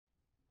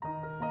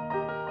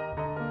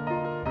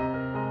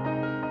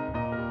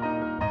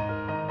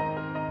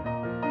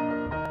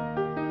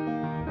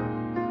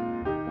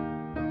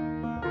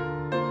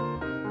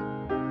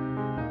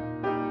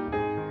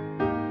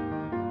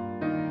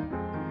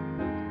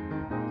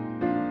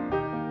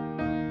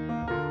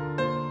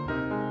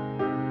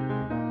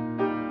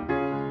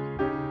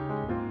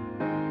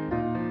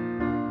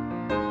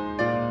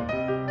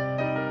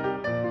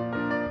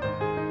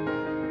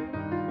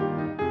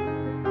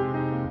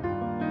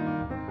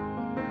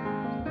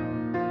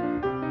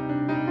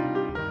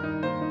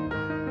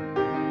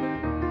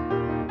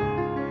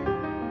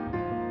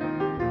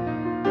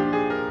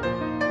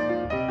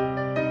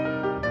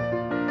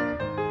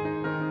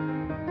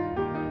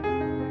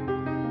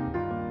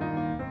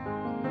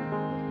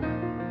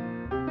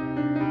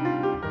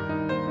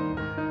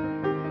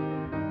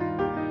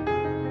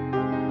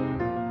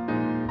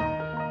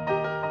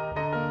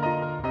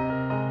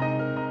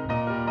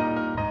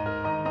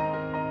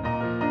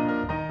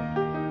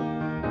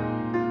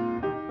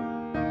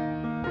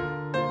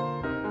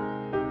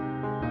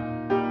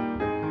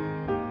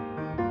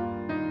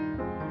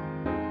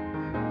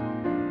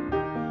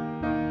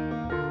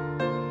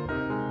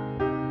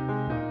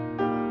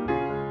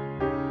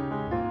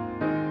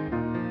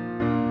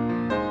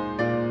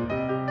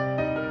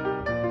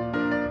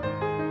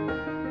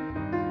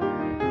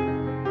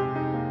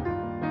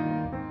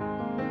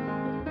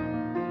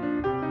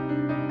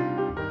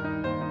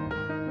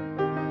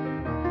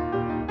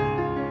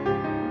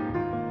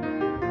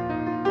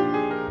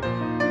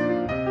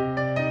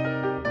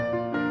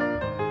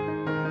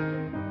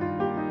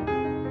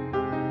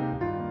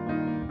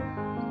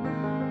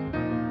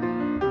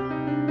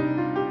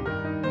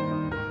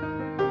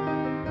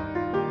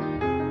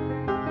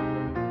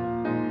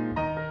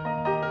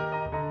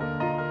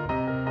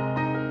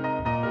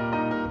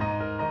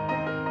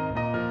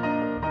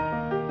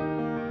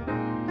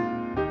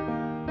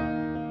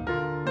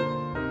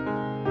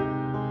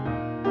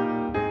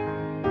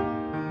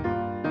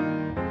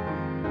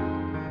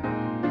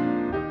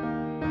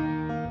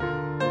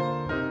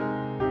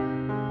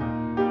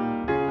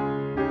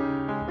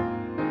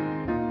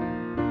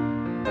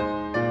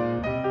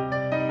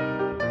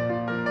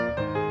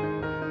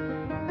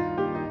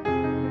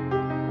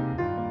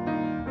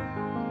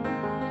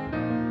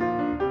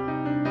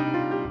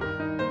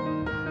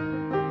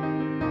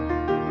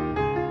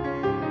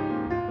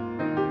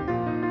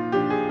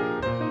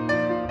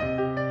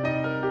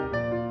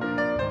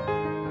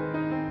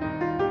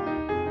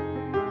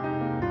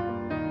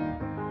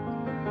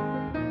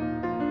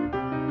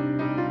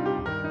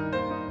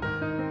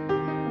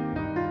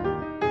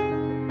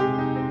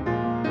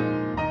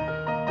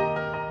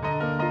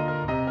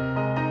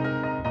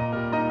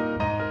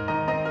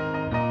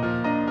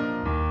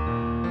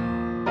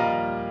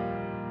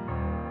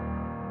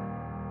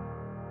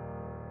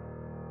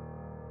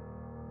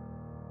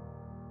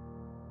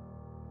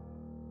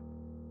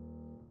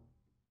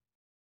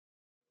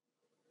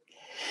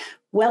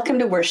Welcome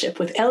to worship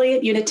with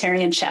Eliot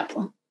Unitarian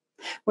Chapel.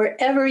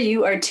 Wherever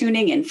you are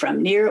tuning in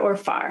from, near or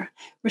far,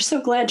 we're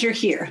so glad you're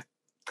here.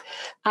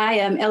 I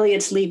am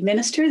Eliot's lead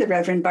minister, the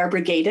Reverend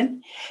Barbara Gadon,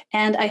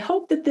 and I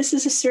hope that this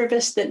is a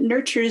service that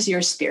nurtures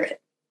your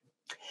spirit.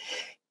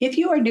 If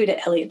you are new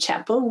to Eliot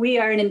Chapel, we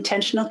are an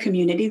intentional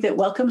community that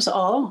welcomes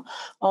all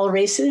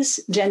races,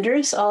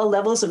 genders, all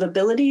levels of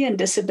ability and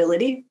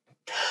disability,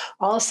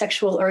 all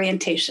sexual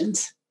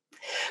orientations.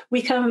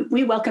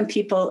 We welcome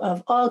people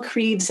of all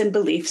creeds and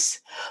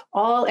beliefs,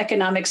 all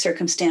economic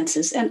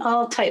circumstances, and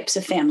all types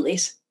of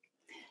families.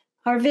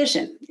 Our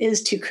vision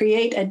is to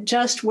create a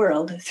just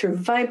world through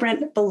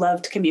vibrant,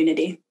 beloved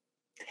community.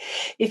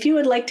 If you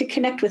would like to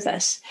connect with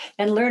us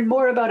and learn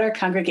more about our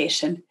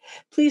congregation,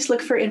 please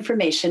look for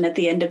information at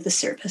the end of the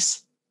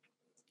service.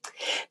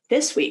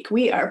 This week,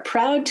 we are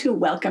proud to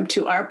welcome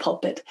to our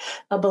pulpit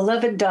a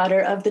beloved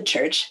daughter of the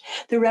church,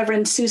 the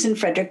Reverend Susan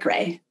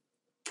Frederick-Gray.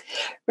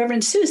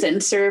 Reverend Susan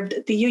served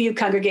the UU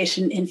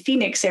congregation in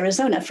Phoenix,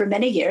 Arizona for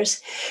many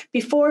years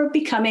before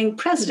becoming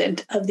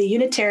president of the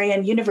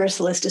Unitarian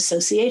Universalist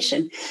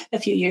Association a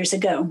few years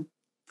ago.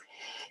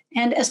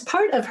 And as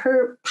part of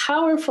her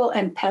powerful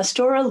and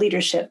pastoral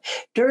leadership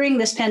during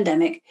this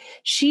pandemic,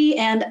 she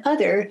and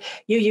other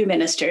UU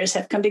ministers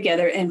have come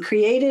together and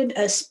created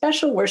a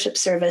special worship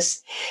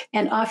service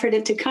and offered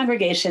it to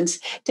congregations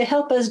to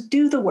help us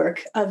do the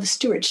work of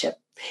stewardship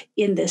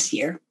in this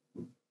year.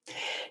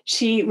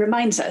 She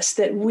reminds us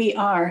that we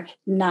are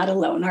not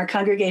alone. Our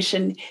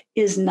congregation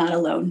is not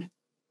alone.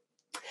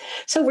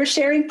 So we're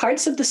sharing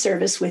parts of the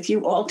service with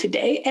you all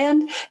today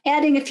and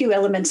adding a few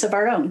elements of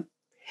our own.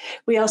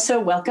 We also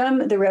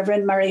welcome the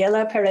Reverend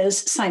Mariela Perez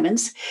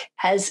Simons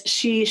as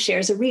she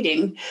shares a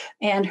reading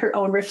and her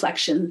own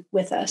reflection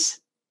with us.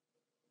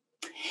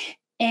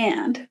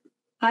 And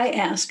I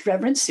asked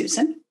Reverend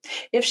Susan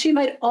if she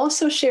might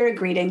also share a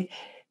greeting,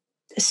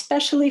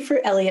 especially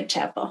for Eliot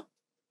Chapel.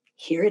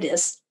 Here it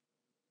is.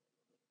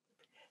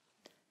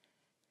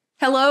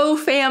 Hello,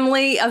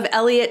 family of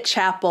Eliot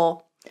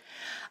Chapel.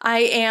 I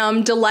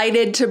am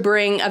delighted to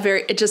bring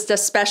a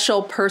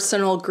special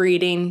personal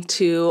greeting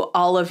to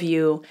all of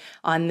you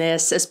on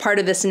this as part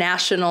of this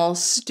national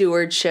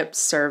stewardship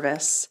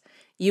service.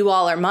 You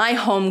all are my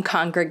home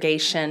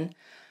congregation,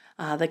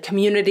 the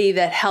community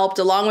that helped,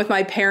 along with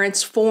my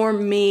parents,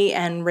 form me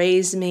and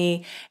raise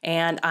me,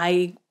 and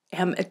I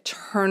am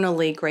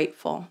eternally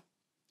grateful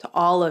to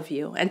all of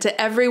you and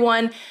to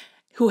everyone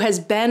who has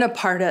been a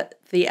part of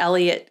the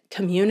Eliot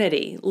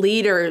community,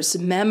 leaders,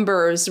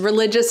 members,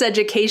 religious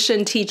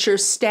education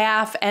teachers,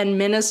 staff, and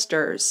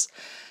ministers.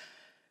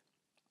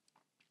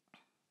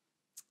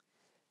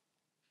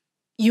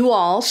 You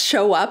all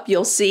show up,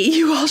 you'll see,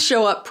 you all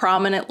show up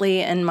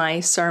prominently in my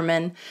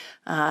sermon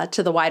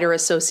to the wider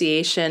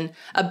association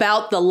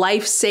about the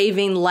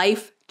life-saving,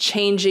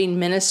 life-changing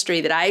ministry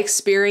that I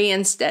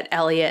experienced at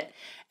Eliot,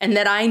 and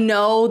that I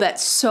know that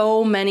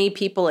so many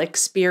people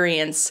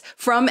experience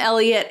from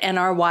Eliot and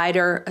our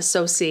wider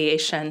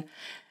association.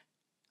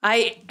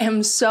 I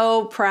am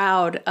so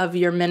proud of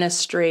your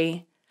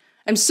ministry.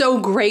 I'm so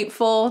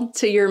grateful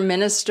to your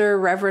minister,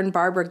 Reverend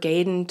Barbara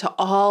Gadon, to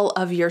all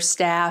of your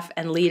staff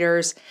and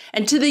leaders,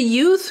 and to the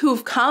youth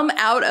who've come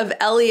out of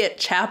Eliot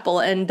Chapel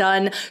and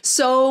done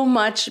so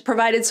much,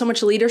 provided so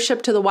much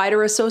leadership to the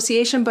wider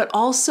association, but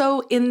also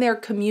in their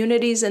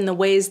communities and the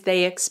ways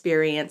they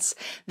experience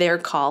their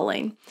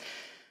calling.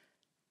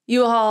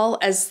 You all,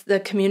 as the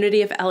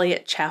community of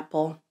Eliot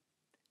Chapel,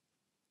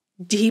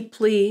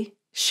 deeply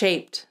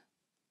shaped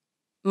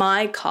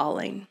my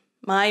calling,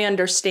 my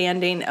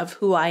understanding of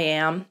who I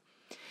am.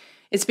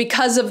 It's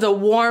because of the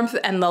warmth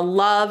and the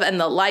love and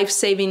the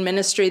life-saving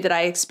ministry that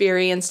I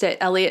experienced at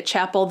Eliot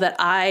Chapel that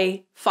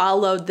I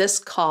followed this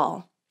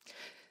call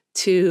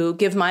to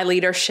give my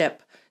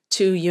leadership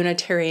to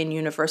Unitarian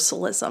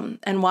Universalism,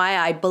 and why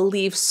I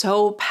believe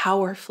so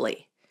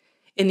powerfully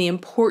in the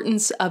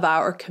importance of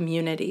our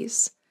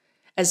communities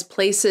as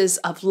places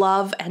of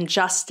love and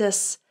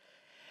justice,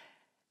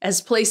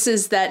 as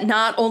places that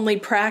not only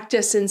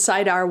practice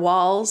inside our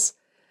walls,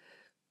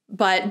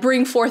 but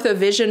bring forth a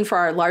vision for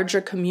our larger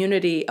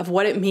community of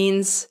what it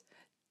means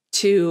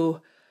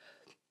to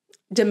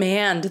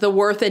demand the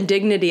worth and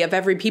dignity of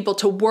every people,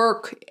 to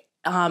work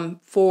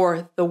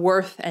for the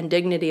worth and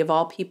dignity of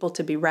all people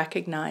to be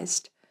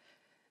recognized,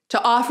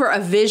 to offer a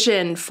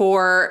vision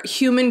for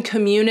human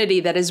community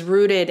that is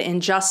rooted in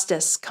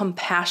justice,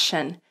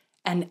 compassion,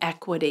 and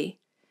equity,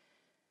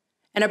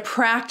 and a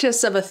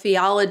practice of a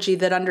theology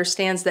that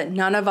understands that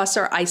none of us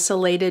are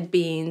isolated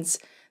beings,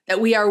 that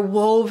we are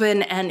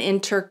woven and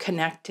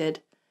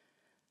interconnected,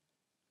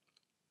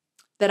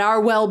 that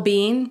our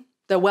well-being,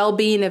 the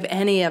well-being of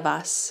any of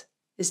us,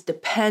 is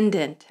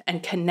dependent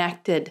and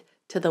connected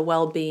to the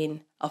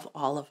well-being of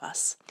all of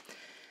us.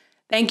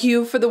 Thank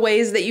you for the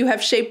ways that you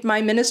have shaped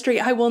my ministry.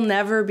 I will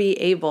never be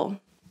able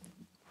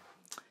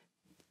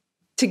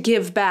to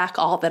give back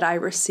all that I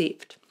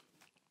received.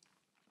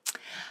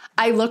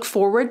 I look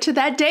forward to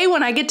that day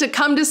when I get to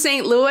come to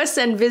St. Louis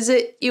and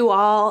visit you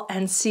all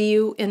and see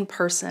you in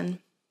person.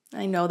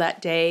 I know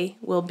that day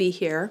will be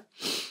here.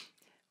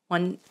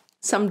 One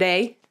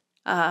someday,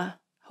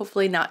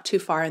 hopefully not too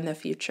far in the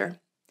future.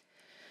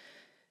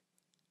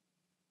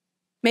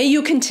 May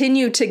you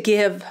continue to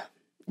give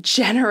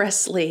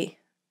generously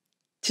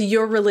to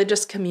your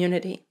religious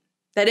community,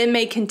 that it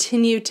may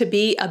continue to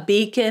be a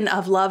beacon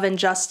of love and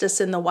justice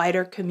in the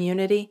wider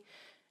community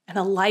and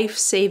a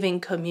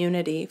life-saving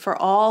community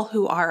for all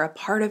who are a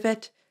part of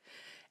it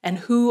and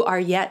who are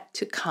yet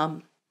to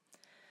come.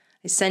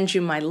 I send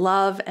you my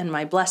love and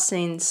my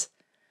blessings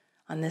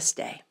on this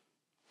day.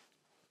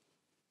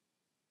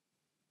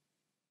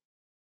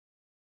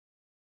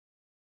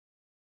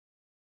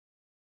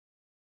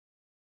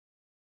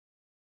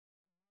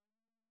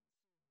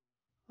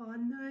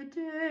 On the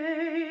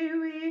day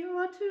we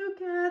are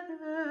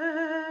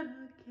together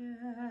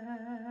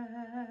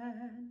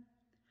again,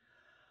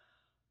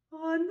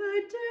 on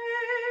the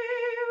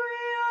day we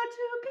are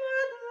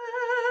together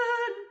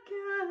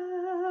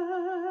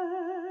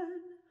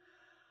again,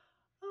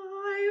 I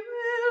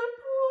will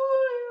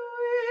pull you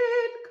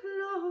in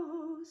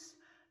close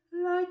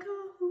like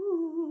a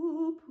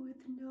hoop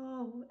with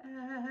no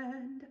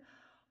end.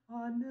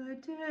 On the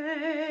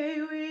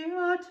day we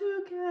are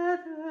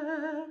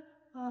together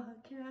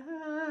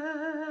again,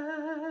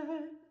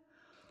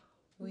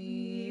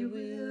 we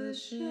will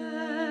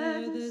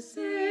share the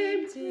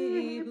same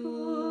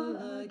table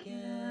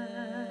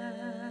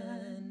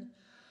again.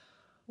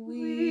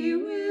 We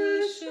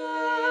will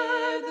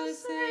share the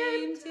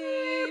same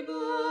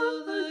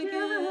table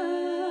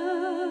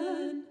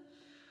again.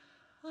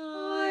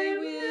 I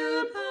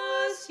will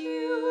pass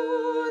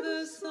you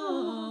the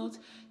salt,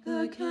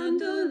 the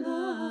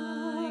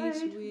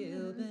candlelight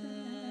will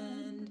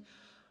bend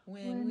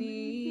when we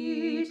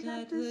eat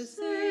at the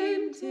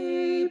same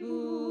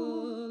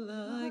table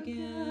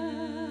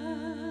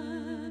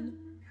again.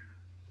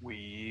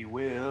 We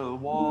will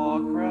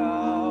walk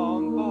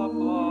round the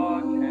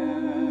block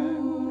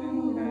hand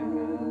in hand.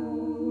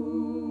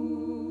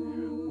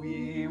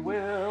 We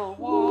will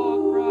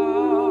walk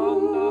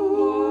round the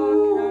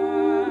block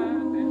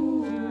hand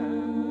in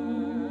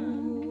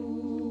hand.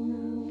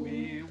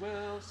 We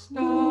will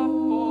stop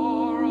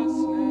for a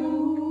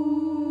snack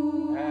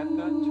at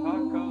the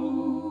taco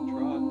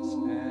truck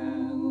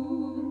stand.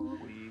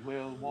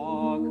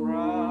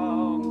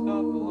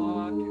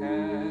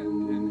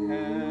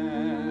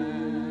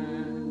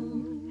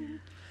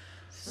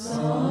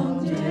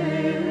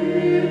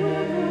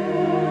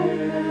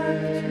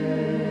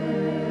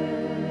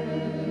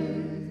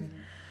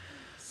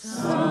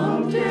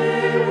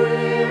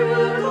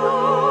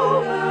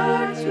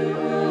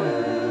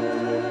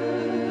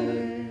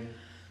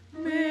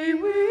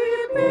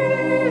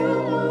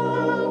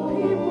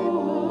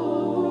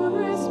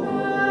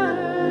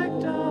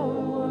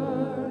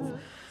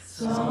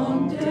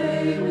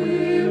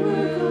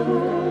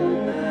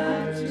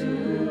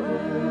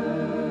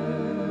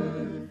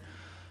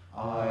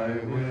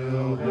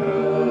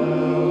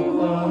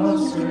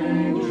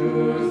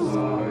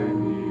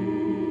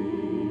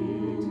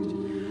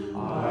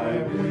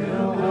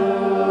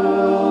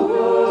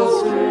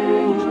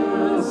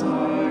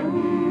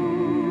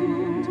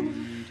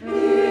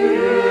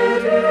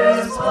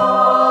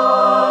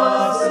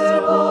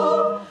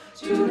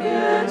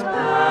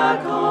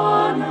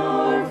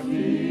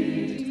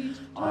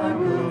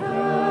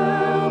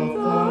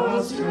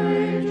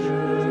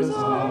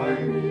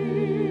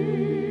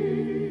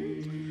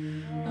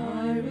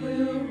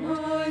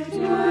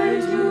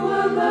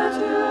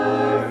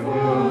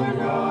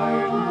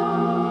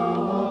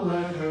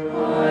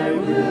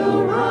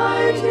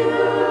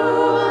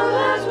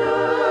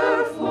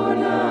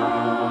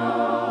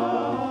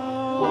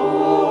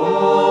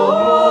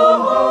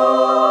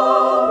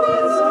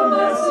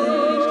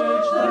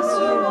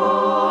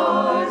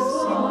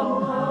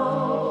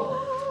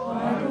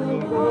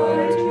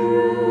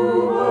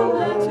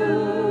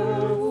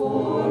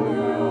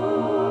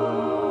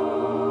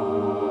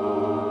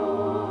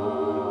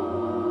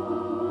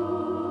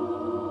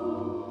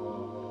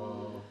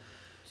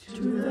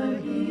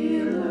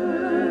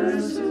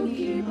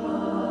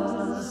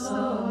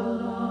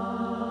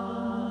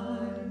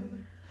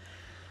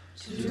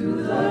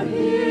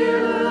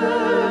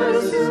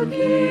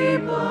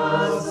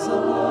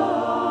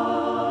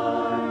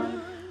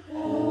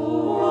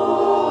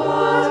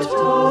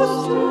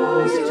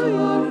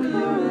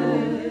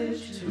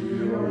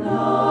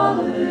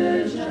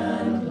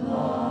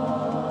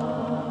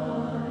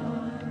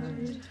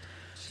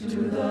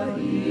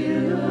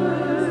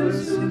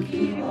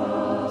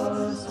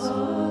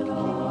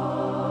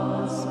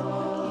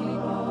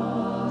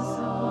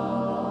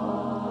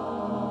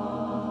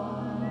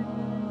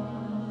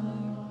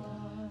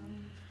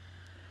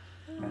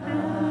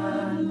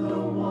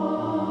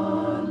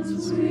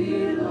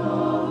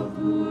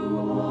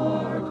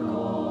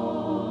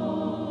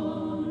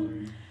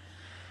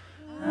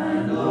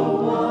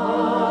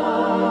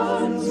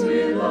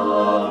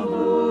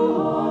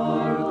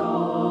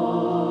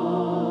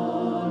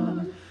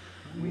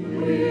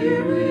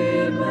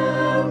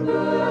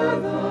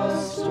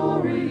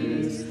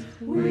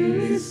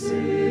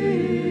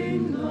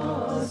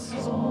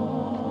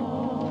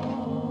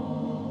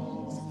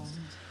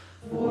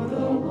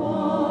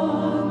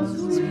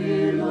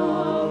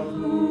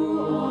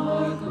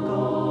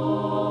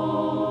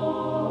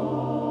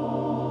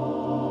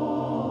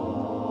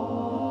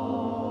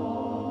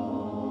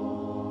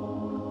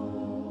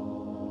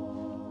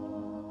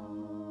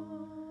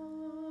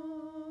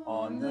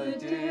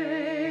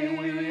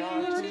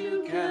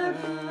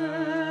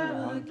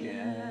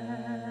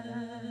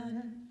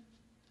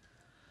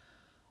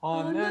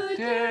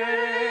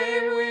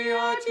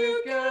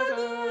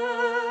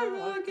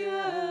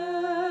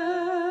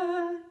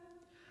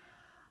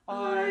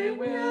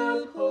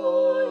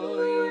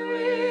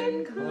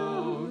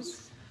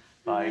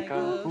 like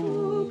a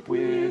hoop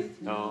with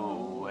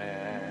no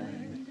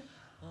end.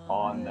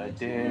 On the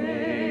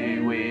day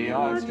we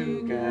are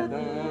together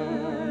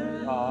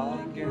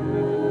again.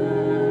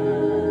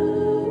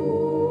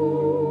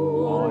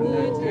 On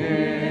the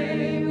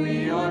day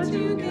we are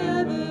together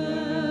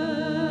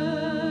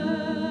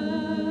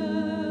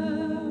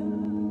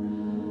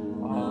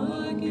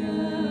again.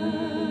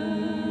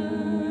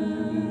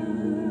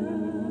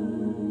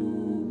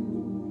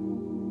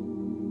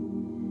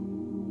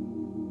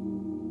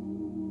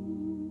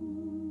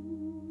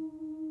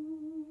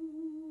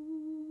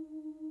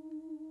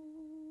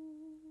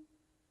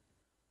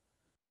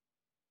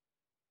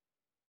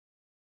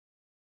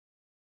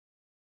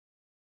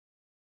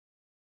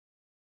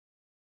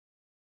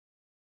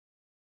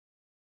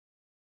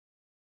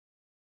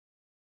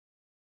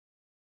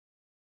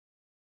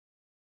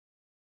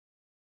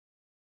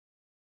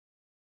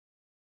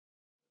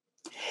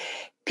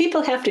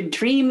 People have to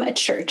dream a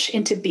church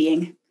into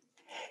being.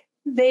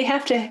 They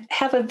have to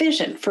have a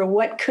vision for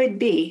what could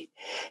be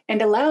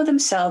and allow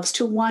themselves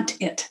to want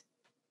it.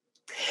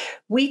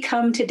 We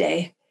come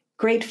today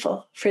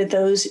grateful for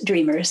those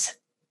dreamers.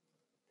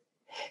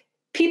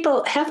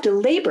 People have to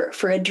labor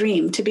for a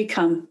dream to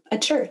become a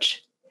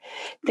church.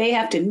 They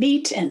have to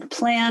meet and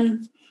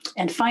plan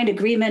and find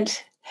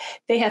agreement.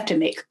 They have to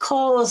make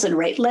calls and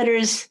write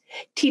letters,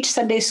 teach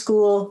Sunday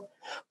school,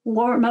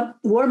 warm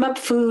up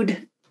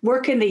food,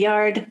 work in the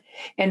yard,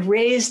 and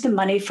raise the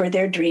money for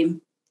their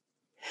dream.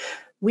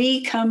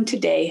 We come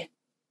today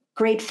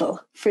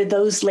grateful for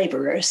those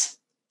laborers.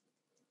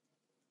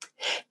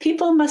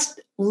 People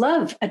must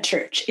love a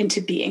church into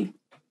being.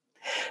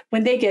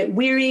 When they get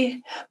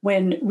weary,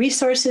 when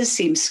resources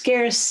seem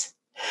scarce,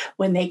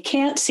 when they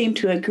can't seem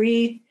to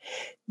agree,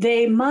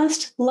 they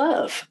must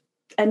love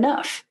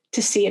enough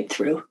to see it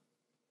through.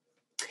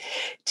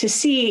 To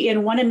see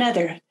in one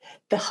another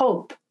the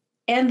hope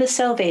and the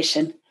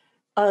salvation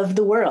of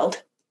the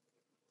world.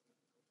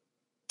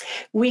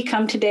 We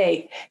come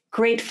today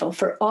grateful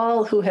for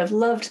all who have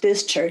loved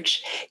this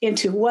church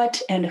into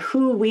what and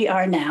who we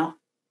are now.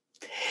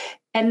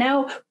 And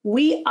now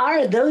we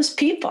are those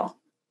people.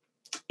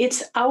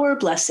 It's our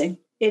blessing.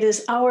 It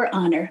is our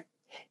honor.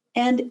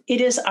 And it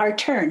is our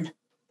turn.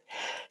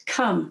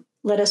 Come,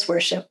 let us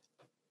worship.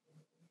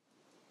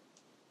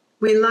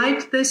 We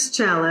light this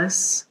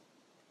chalice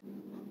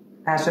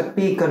as a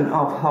beacon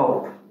of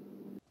hope,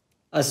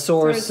 a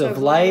source of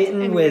light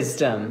and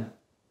wisdom,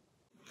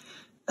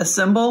 a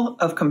symbol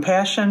of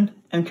compassion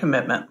and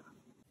commitment,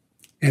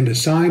 and a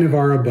sign of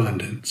our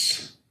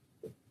abundance.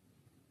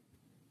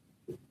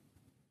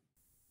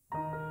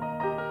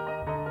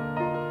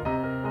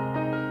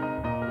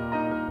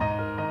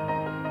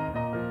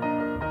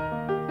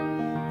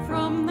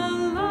 From the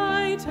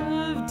light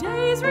of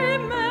days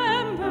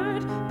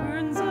remembered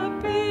burns a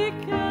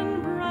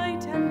beacon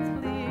bright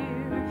and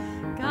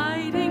clear,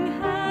 guiding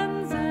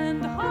hands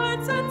and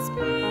hearts and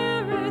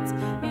spirits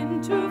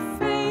into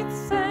faith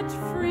set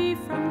free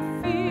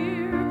from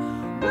fear.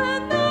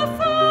 When the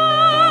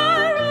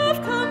fire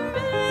of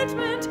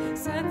commitment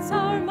sets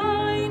our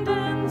mind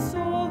and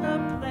soul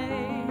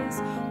ablaze,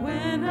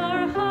 when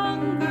our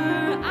hunger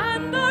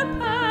and our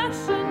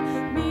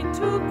passion meet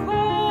to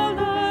call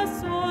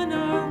us on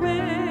our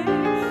way,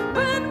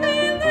 when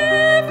we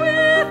live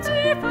with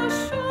deep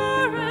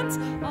assurance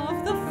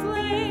of the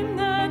flame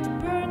that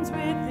burns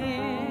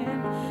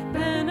within,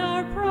 then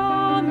our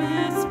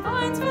promise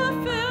finds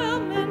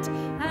fulfillment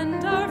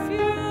and our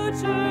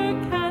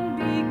future can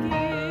begin.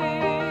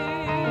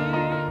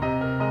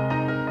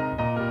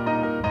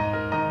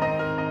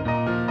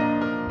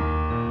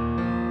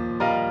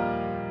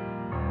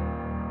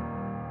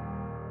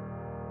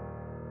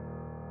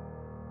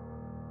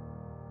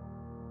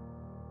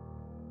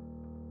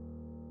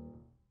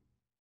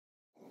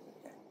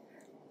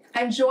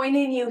 I'm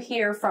joining you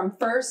here from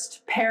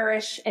First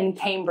Parish in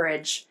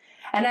Cambridge,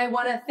 and I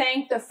want to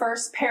thank the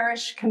First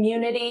Parish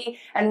community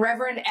and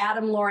Reverend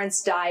Adam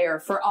Lawrence Dyer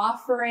for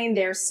offering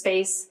their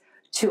space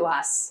to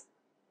us.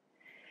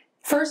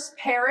 First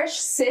Parish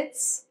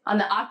sits on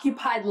the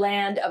occupied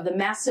land of the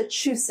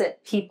Massachusetts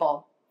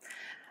people.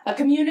 A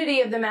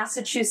community of the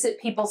Massachusetts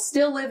people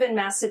still live in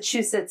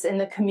Massachusetts in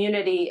the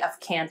community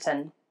of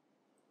Canton.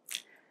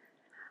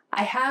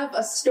 I have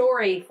a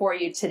story for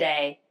you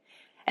today.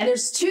 And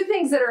there's two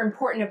things that are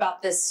important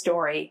about this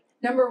story.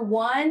 Number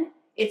one,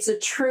 it's a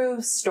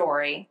true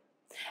story.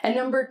 And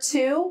number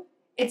two,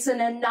 it's an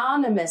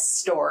anonymous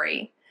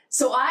story.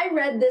 So I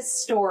read this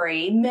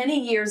story many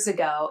years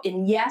ago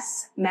in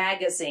Yes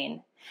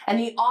magazine, and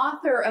the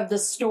author of the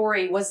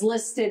story was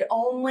listed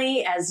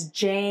only as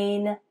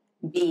Jane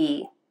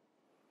B.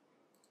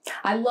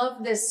 I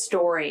love this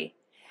story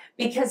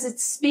because it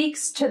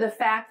speaks to the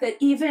fact that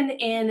even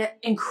in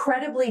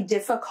incredibly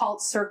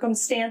difficult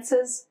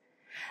circumstances,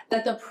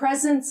 that the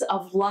presence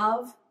of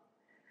love,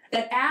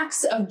 that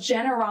acts of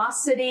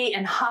generosity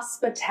and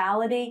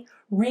hospitality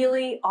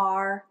really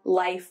are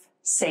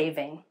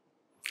life-saving.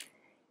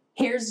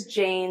 Here's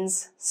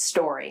Jane's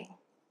story.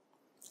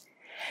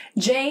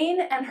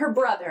 Jane and her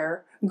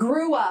brother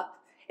grew up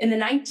in the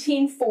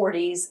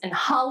 1940s in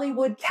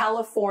Hollywood,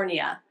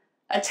 California,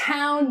 a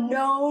town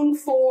known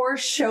for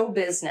show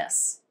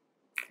business.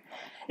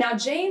 Now,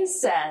 Jane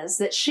says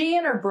that she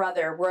and her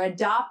brother were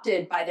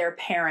adopted by their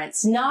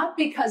parents, not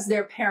because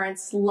their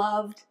parents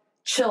loved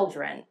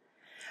children,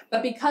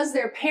 but because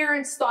their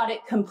parents thought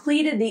it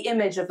completed the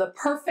image of the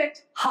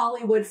perfect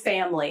Hollywood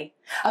family.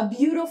 A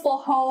beautiful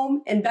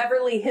home in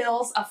Beverly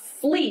Hills, a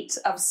fleet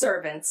of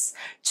servants,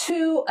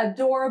 2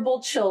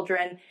 adorable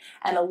children,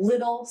 and a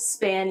little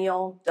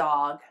spaniel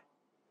dog.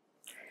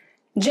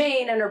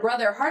 Jane and her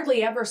brother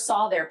hardly ever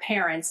saw their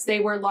parents. They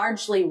were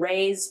largely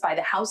raised by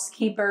the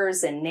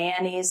housekeepers and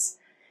nannies.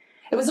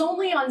 It was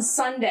only on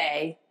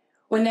Sunday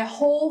when the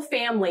whole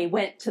family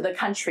went to the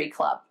country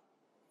club.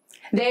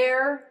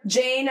 There,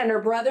 Jane and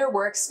her brother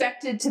were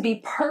expected to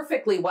be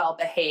perfectly well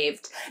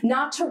behaved,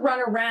 not to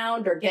run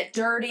around or get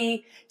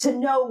dirty, to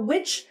know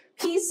which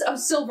piece of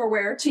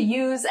silverware to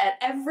use at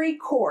every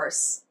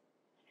course,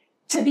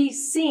 to be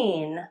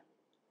seen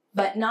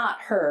but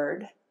not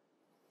heard.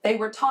 They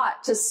were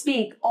taught to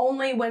speak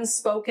only when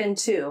spoken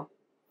to.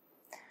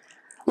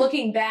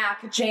 Looking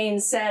back, Jane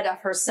said of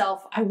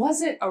herself, "I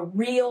wasn't a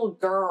real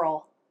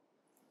girl.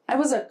 I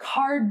was a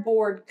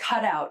cardboard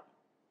cutout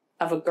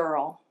of a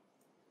girl."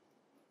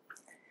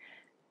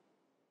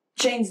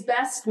 Jane's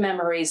best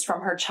memories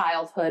from her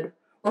childhood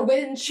were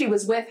when she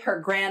was with her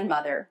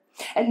grandmother.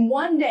 And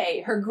one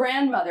day, her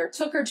grandmother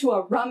took her to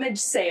a rummage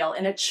sale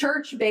in a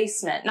church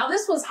basement. Now,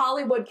 this was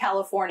Hollywood,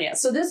 California.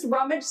 So this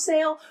rummage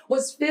sale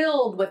was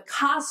filled with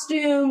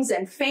costumes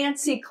and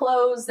fancy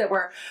clothes that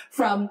were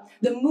from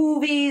the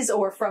movies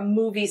or from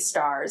movie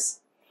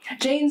stars.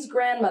 Jane's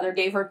grandmother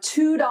gave her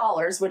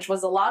 $2, which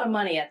was a lot of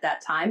money at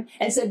that time,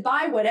 and said,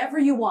 "Buy whatever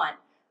you want."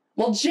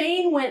 Well,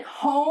 Jane went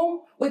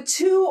home with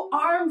 2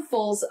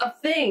 armfuls of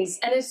things.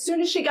 And as soon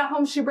as she got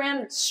home, she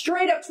ran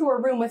straight up to her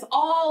room with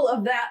all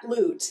of that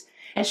loot.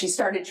 And she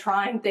started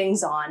trying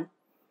things on.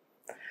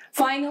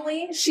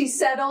 Finally, she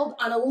settled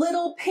on a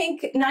little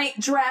pink night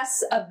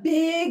dress, a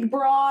big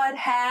broad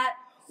hat,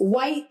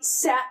 white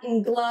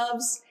satin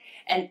gloves,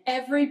 and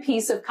every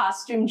piece of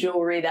costume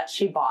jewelry that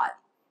she bought.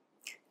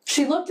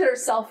 She looked at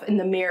herself in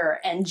the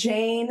mirror, and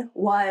Jane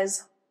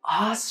was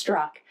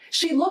awestruck.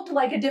 She looked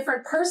like a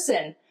different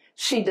person.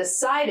 She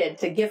decided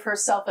to give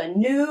herself a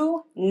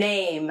new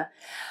name,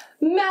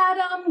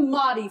 Madame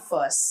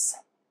Modifus.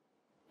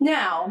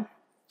 Now,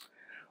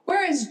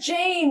 whereas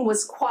Jane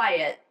was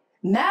quiet,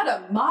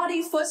 Madame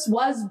Modifus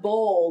was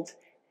bold.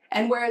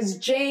 And whereas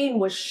Jane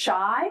was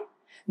shy,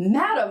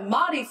 Madame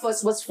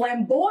Modifus was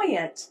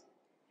flamboyant.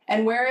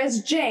 And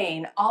whereas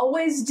Jane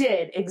always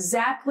did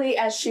exactly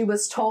as she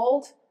was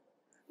told,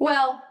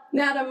 well,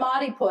 Madame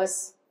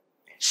Modifus,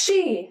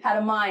 she had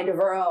a mind of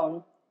her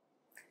own.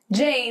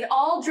 Jane,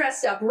 all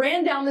dressed up,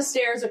 ran down the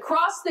stairs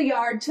across the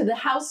yard to the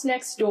house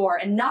next door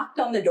and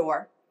knocked on the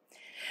door.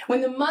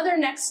 When the mother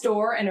next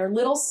door and her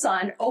little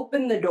son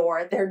opened the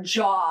door, their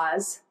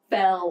jaws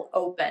fell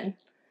open.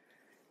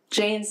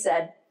 Jane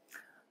said,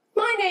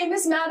 "My name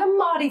is Madame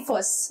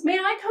Modifus. May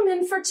I come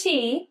in for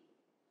tea?"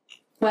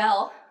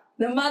 Well,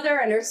 the mother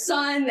and her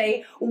son,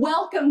 they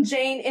welcomed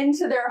Jane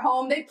into their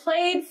home. They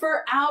played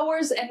for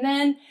hours, and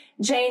then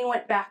Jane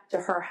went back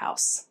to her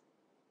house.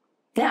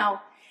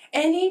 Now,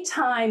 any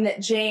time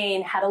that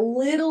Jane had a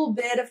little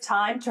bit of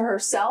time to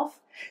herself,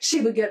 she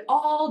would get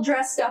all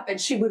dressed up and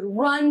she would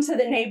run to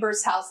the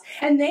neighbor's house,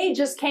 and they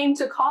just came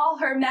to call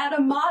her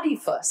Madame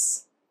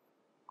Modifus.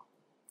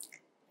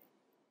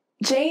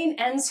 Jane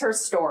ends her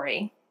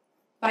story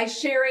by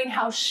sharing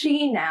how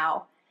she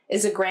now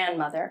is a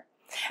grandmother,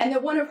 and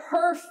that one of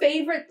her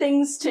favorite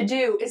things to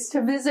do is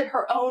to visit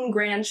her own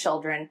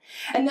grandchildren,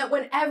 and that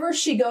whenever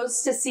she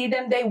goes to see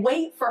them, they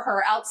wait for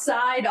her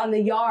outside on the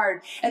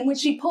yard, and when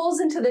she pulls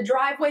into the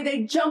driveway,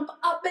 they jump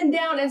up and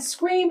down and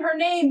scream her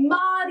name,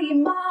 Maudie,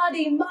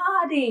 Maudie,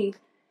 Maudie,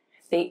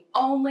 the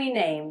only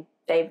name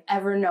they've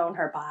ever known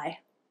her by.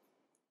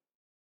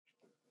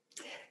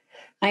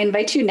 I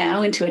invite you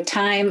now into a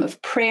time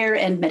of prayer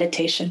and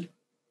meditation.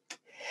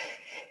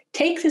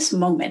 Take this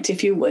moment,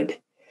 if you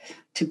would,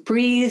 to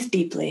breathe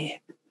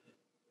deeply.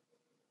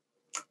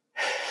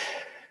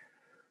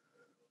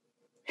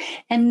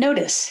 And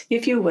notice,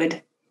 if you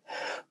would,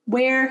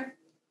 where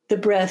the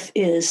breath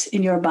is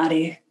in your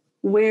body,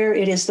 where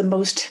it is the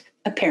most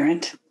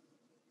apparent.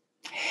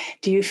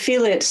 Do you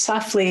feel it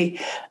softly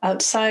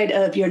outside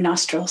of your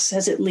nostrils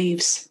as it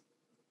leaves,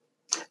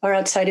 or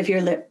outside of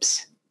your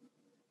lips?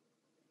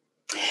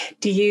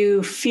 Do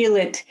you feel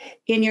it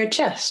in your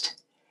chest?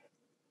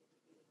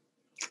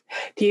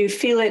 Do you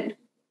feel it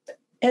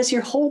as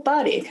your whole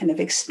body kind of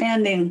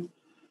expanding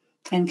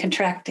and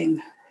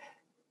contracting?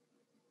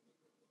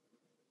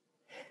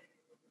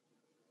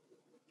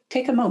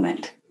 Take a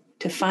moment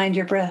to find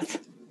your breath.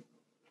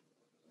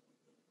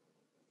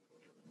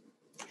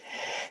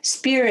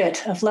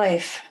 Spirit of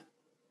life,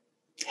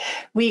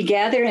 we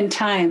gather in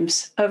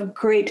times of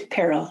great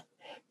peril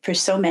for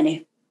so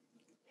many.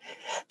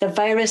 The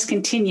virus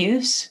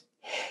continues,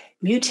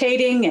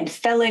 mutating and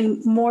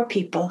felling more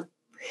people.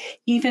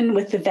 Even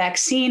with the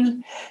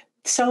vaccine,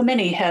 so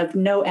many have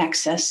no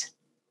access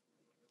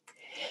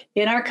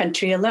In our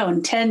country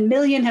alone, 10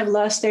 million have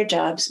lost their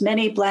jobs,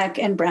 many Black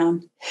and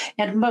brown,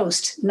 and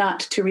most not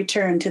to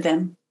return to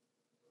them.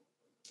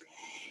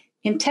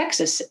 In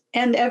Texas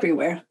and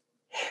everywhere,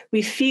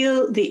 we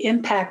feel the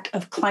impact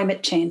of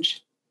climate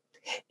change.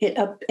 It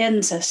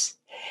upends us,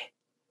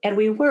 and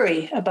we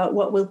worry about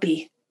what will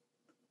be.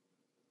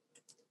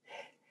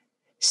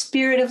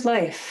 Spirit of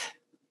life,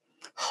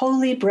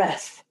 holy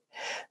breath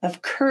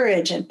of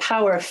courage and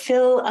power,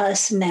 fill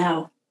us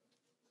now.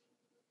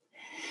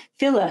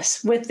 Fill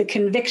us with the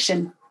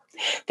conviction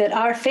that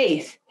our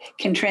faith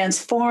can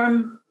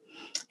transform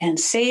and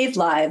save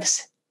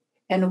lives,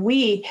 and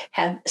we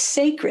have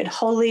sacred,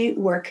 holy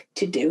work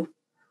to do.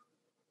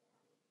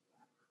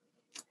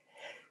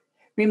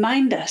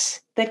 Remind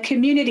us that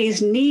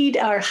communities need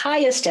our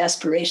highest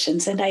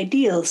aspirations and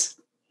ideals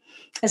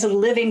as a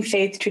living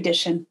faith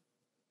tradition.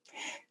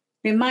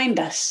 Remind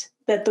us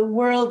that the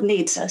world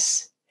needs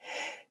us.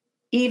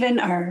 Even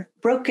our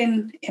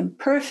broken,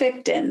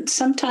 imperfect, and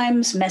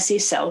sometimes messy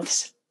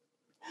selves.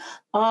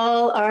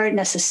 All are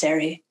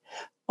necessary.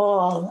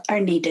 All are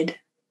needed.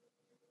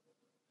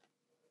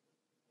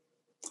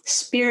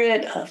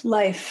 Spirit of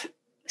life,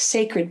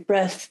 sacred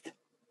breath,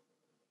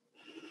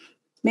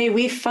 may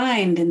we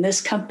find in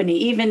this company,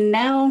 even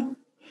now,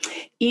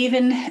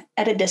 even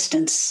at a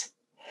distance,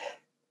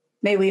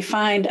 may we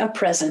find a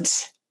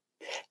presence,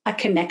 a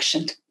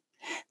connection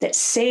that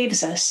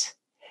saves us,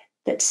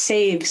 that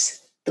saves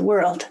the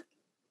world.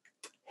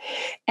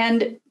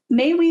 And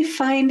may we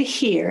find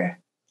here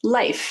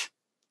life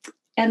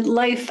and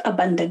life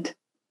abundant.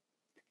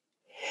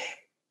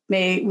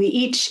 May we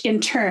each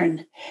in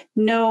turn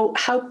know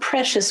how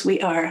precious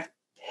we are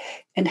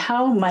and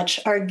how much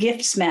our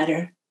gifts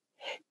matter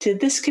to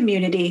this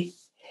community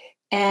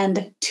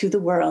and to the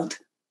world.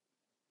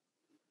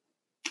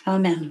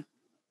 Amen.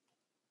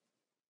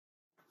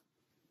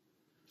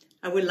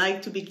 I would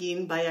like to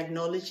begin by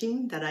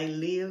acknowledging that I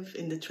live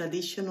in the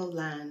traditional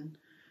land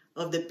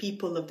of the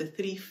people of the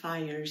Three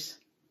Fires.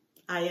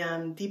 I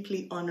am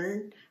deeply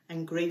honored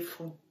and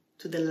grateful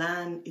to the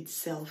land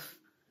itself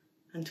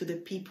and to the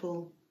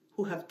people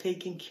who have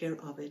taken care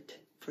of it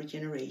for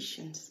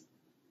generations.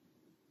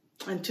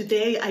 And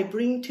today I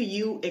bring to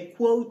you a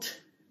quote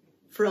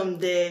from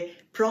the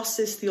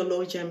process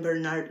theologian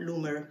Bernard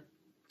Loomer,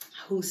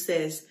 who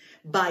says,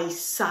 by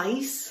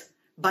size,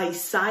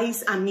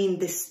 I mean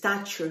the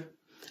stature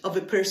of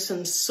a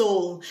person's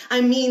soul. I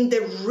mean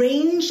the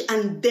range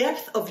and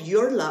depth of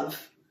your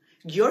love,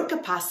 your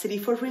capacity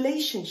for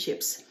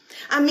relationships.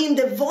 I mean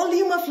the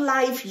volume of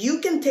life you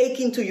can take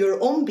into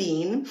your own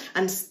being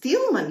and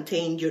still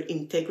maintain your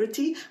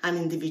integrity and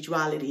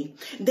individuality.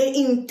 The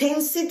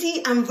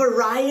intensity and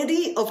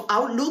variety of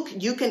outlook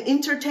you can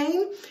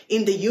entertain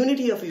in the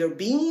unity of your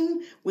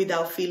being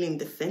without feeling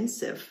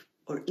defensive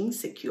or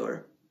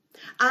insecure.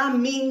 I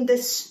mean the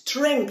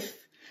strength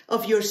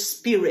of your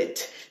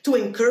spirit to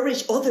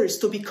encourage others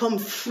to become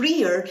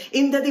freer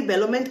in the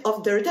development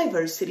of their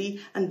diversity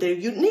and their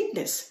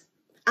uniqueness.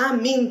 I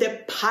mean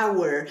the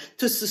power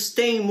to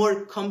sustain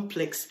more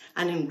complex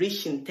and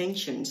enriching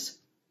tensions.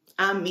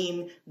 I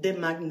mean the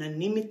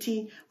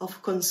magnanimity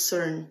of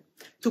concern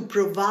to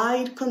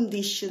provide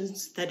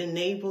conditions that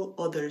enable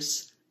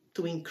others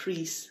to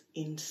increase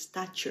in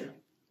stature.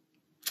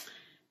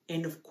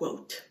 End of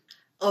quote.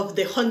 Of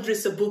the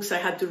hundreds of books I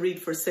had to read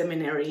for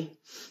seminary,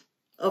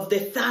 of the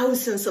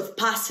thousands of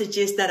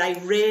passages that I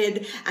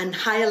read and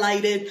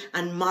highlighted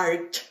and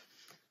marked,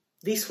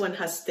 this one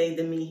has stayed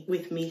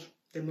with me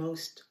the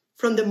most.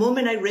 From the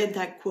moment I read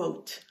that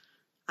quote,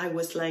 I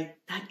was like,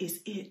 that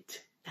is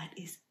it. That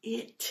is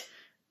it.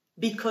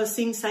 Because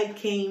since I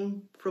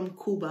came from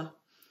Cuba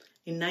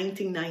in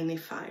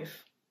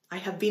 1995, I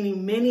have been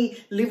in many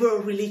liberal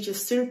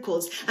religious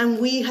circles, and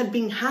we had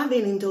been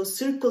having in those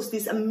circles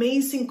this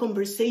amazing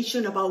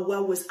conversation about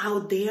what was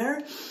out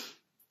there,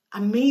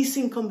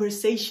 amazing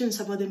conversations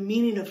about the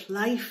meaning of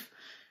life,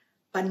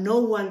 but no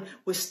one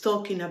was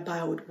talking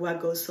about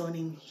what goes on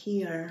in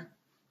here.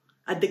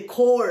 At the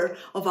core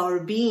of our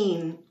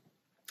being,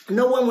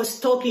 no one was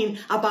talking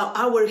about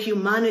our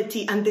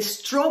humanity and the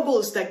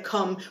struggles that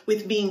come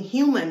with being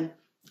human,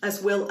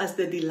 as well as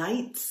the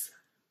delights.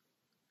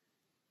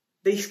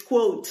 This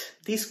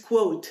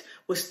quote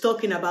was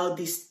talking about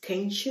these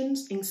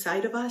tensions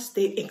inside of us,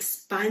 the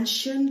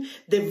expansion,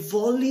 the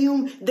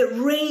volume, the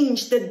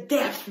range, the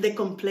depth, the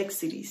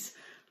complexities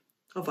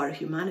of our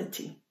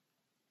humanity.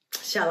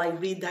 Shall I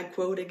read that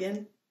quote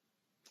again?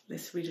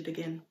 Let's read it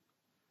again.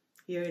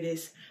 Here it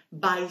is.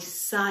 By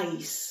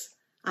size,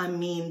 I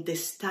mean the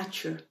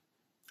stature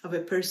of a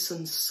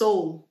person's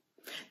soul,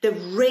 the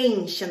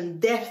range and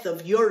depth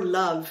of your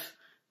love,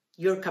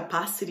 your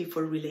capacity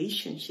for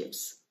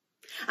relationships.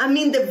 I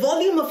mean the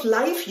volume of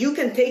life you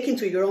can take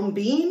into your own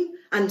being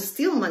and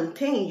still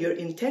maintain your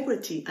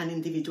integrity and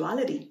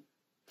individuality.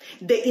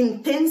 The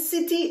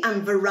intensity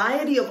and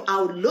variety of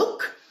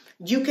outlook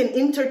you can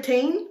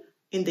entertain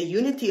in the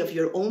unity of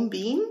your own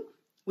being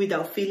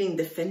without feeling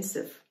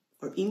defensive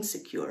or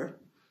insecure.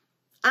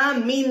 I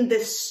mean the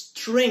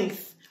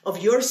strength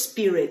of your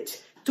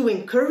spirit to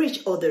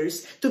encourage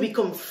others to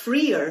become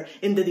freer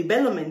in the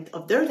development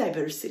of their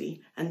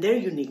diversity and their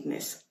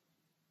uniqueness.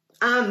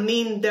 I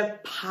mean the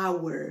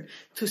power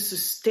to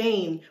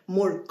sustain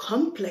more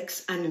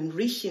complex and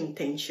enriching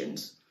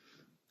tensions.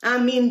 I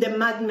mean the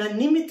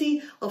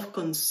magnanimity of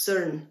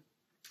concern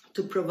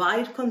to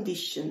provide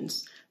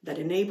conditions that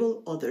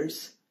enable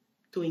others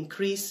to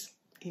increase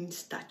in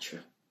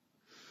stature.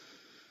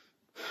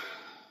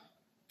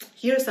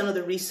 Here's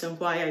another reason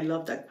why I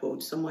love that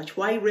quote so much,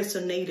 why it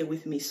resonated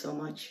with me so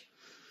much.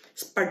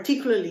 It's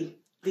particularly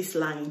this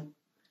line,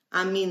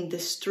 I mean the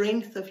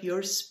strength of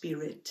your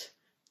spirit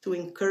to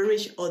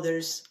encourage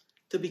others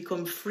to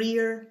become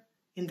freer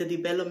in the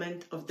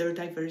development of their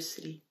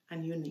diversity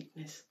and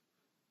uniqueness.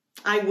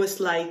 I was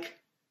like,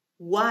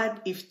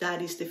 what if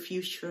that is the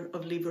future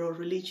of liberal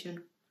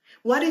religion?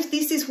 What if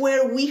this is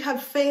where we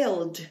have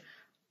failed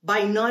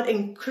by not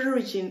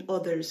encouraging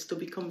others to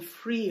become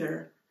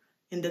freer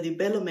in the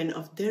development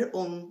of their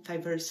own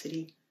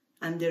diversity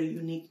and their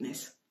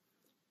uniqueness?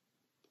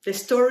 The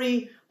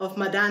story of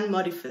Madame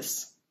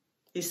Modifus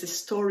is a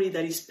story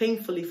that is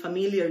painfully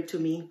familiar to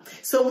me.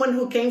 Someone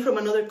who came from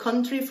another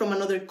country, from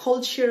another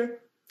culture,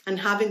 and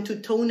having to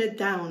tone it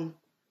down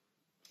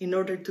in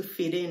order to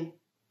fit in.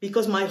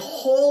 Because my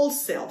whole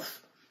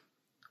self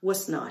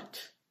is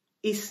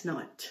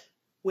not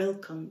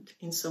welcomed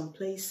in some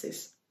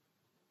places.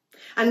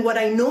 And what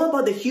I know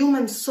about the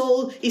human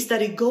soul is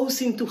that it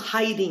goes into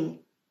hiding.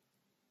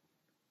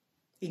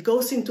 It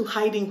goes into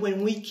hiding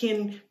when we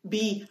can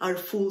be our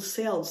full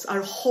selves,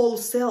 our whole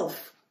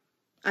self.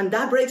 And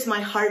that breaks my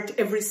heart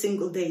every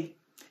single day,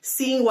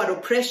 seeing what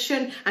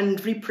oppression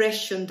and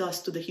repression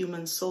does to the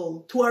human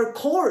soul, to our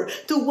core,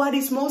 to what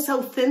is most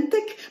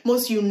authentic,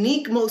 most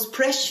unique, most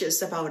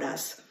precious about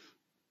us.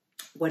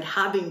 What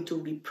having to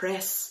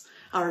repress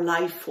our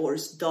life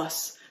force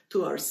does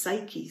to our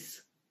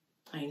psyches.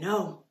 I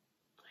know.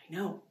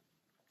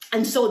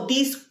 And so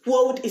this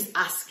quote is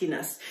asking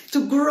us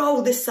to grow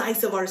the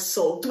size of our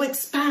soul, to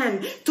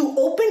expand, to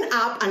open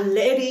up and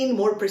let in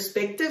more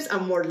perspectives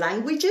and more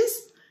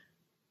languages,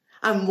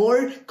 and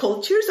more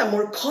cultures and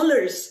more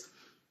colors,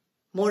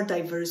 more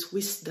diverse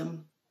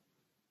wisdom,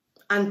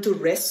 and to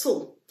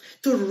wrestle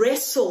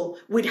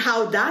with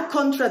how that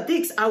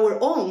contradicts our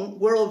own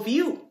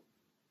worldview.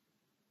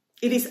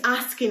 It is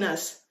asking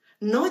us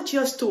not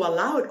just to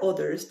allow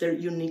others their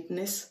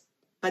uniqueness,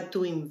 but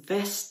to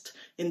invest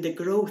in the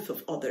growth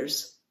of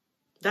others.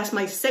 That's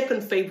my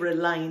second favorite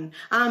line.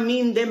 I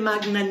mean the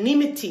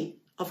magnanimity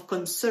of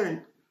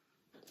concern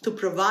to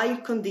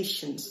provide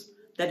conditions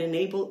that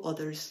enable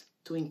others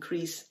to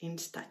increase in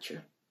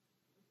stature.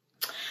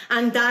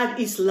 And that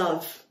is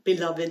love,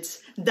 beloveds.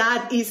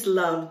 That is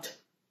love.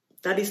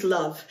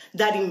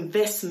 That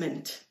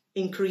investment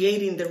in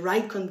creating the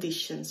right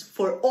conditions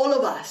for all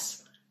of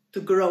us to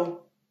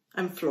grow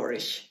and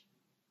flourish.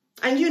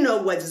 And you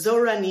know what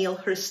Zora Neale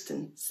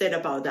Hurston said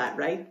about that,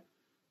 right?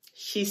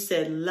 She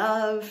said,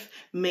 love,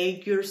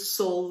 make your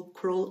soul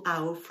crawl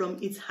out from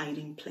its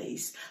hiding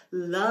place.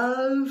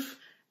 Love,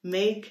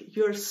 make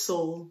your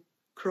soul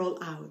crawl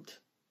out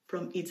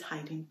from its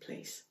hiding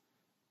place.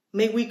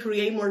 May we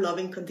create more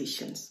loving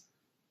conditions.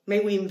 May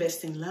we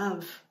invest in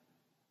love.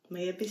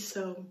 May it be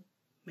so.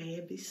 May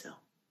it be so.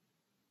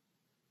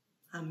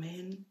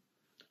 Amen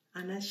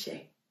and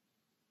Ashe.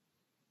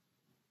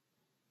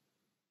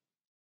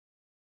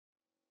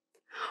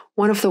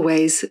 One of the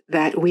ways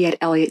that we at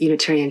Eliot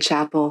Unitarian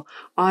Chapel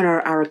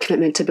honor our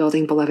commitment to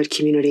building beloved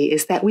community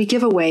is that we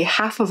give away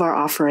half of our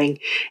offering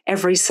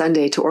every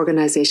Sunday to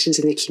organizations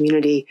in the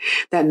community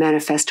that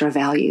manifest our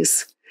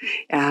values.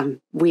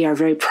 We are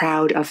very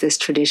proud of this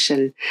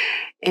tradition.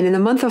 And in the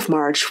month of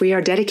March, we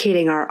are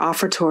dedicating our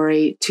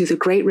offertory to the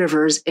Great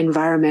Rivers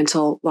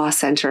Environmental Law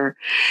Center.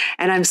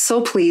 And I'm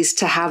so pleased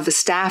to have the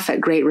staff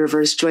at Great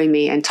Rivers join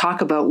me and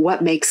talk about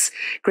what makes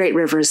Great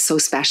Rivers so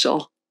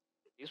special.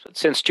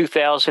 Since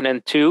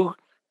 2002,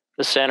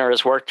 the center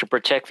has worked to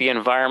protect the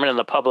environment and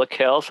the public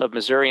health of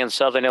Missouri and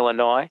Southern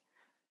Illinois.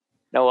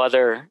 No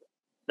other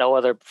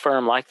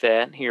firm like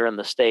that here in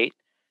the state.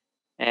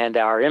 And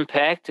our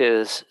impact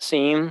is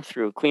seen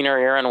through cleaner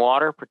air and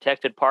water,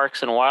 protected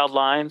parks and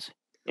wildlines,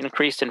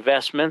 increased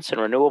investments in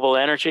renewable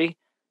energy,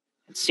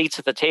 and seats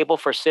at the table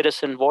for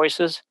citizen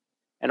voices,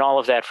 and all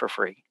of that for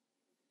free.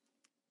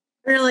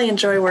 I really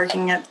enjoy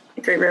working at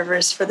Great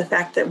Rivers for the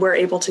fact that we're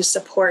able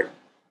to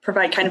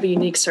provide kind of a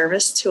unique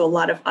service to a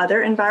lot of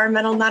other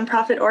environmental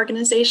nonprofit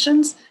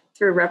organizations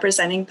through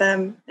representing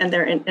them and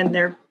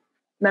their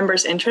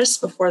members' interests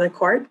before the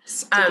court.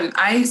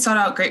 I sought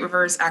out Great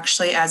Rivers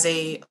actually as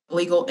a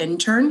legal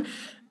intern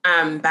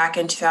back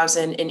in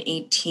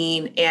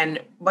 2018. And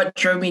what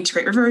drove me to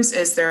Great Rivers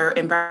is their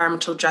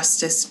environmental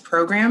justice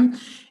program.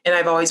 And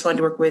I've always wanted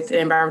to work with an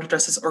environmental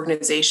justice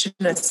organization,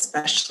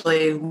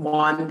 especially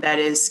one that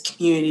is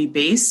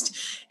community-based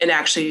and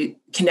actually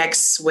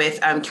connects with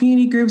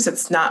community groups.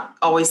 That's not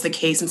always the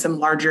case in some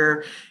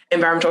larger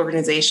environmental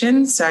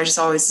organizations. So I just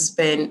always has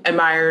been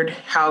admired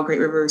how Great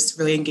Rivers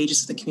really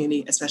engages with the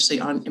community, especially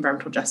on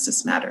environmental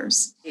justice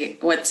matters.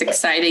 What's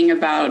exciting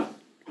about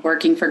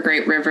working for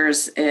Great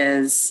Rivers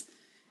is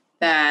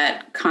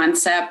that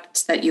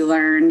concept that you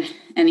learn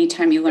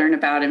anytime you learn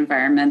about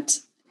environment,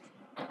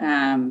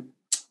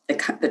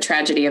 the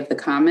tragedy of the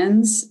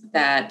commons,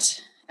 that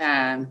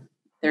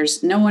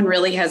there's no one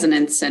really has an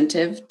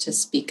incentive to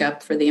speak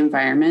up for the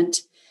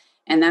environment.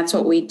 And that's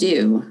what we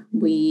do.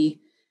 We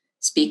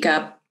speak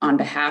up on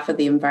behalf of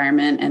the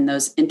environment and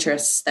those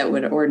interests that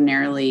would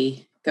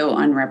ordinarily go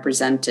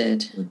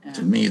unrepresented.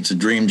 To me, it's a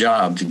dream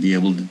job to be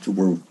able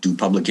to do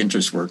public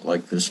interest work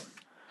like this.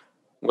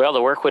 Well,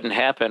 the work wouldn't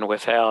happen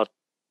without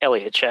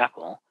Eliot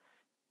Chapel.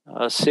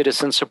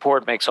 Citizen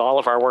support makes all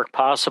of our work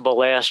possible.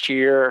 Last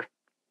year,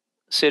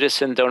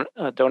 citizen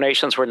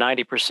donations were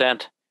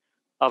 90%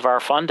 of our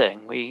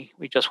funding. We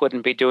just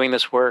wouldn't be doing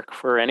this work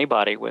for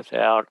anybody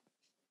without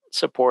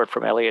support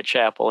from Eliot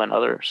Chapel and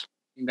others.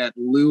 That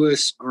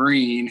Lewis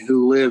Green,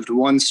 who lived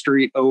one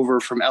street over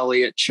from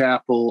Eliot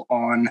Chapel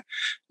on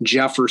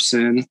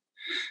Jefferson,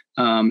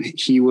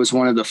 he was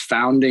one of the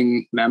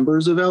founding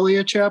members of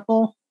Eliot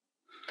Chapel,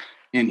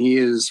 and he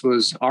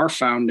was our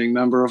founding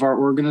member of our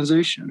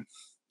organization.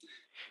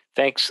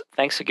 Thanks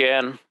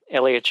again,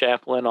 Eliot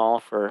Chapel and all,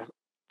 for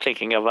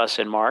thinking of us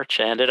in March,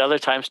 and at other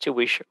times too.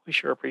 We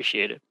sure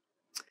appreciate it.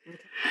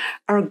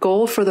 Our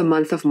goal for the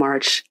month of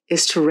March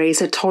is to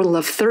raise a total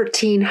of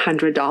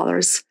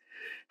 $1,300.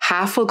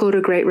 Half will go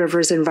to Great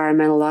Rivers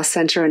Environmental Law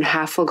Center and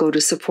half will go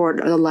to support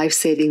the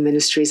life-saving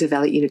ministries of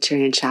Eliot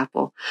Unitarian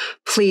Chapel.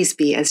 Please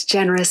be as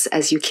generous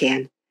as you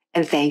can,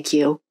 and thank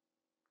you.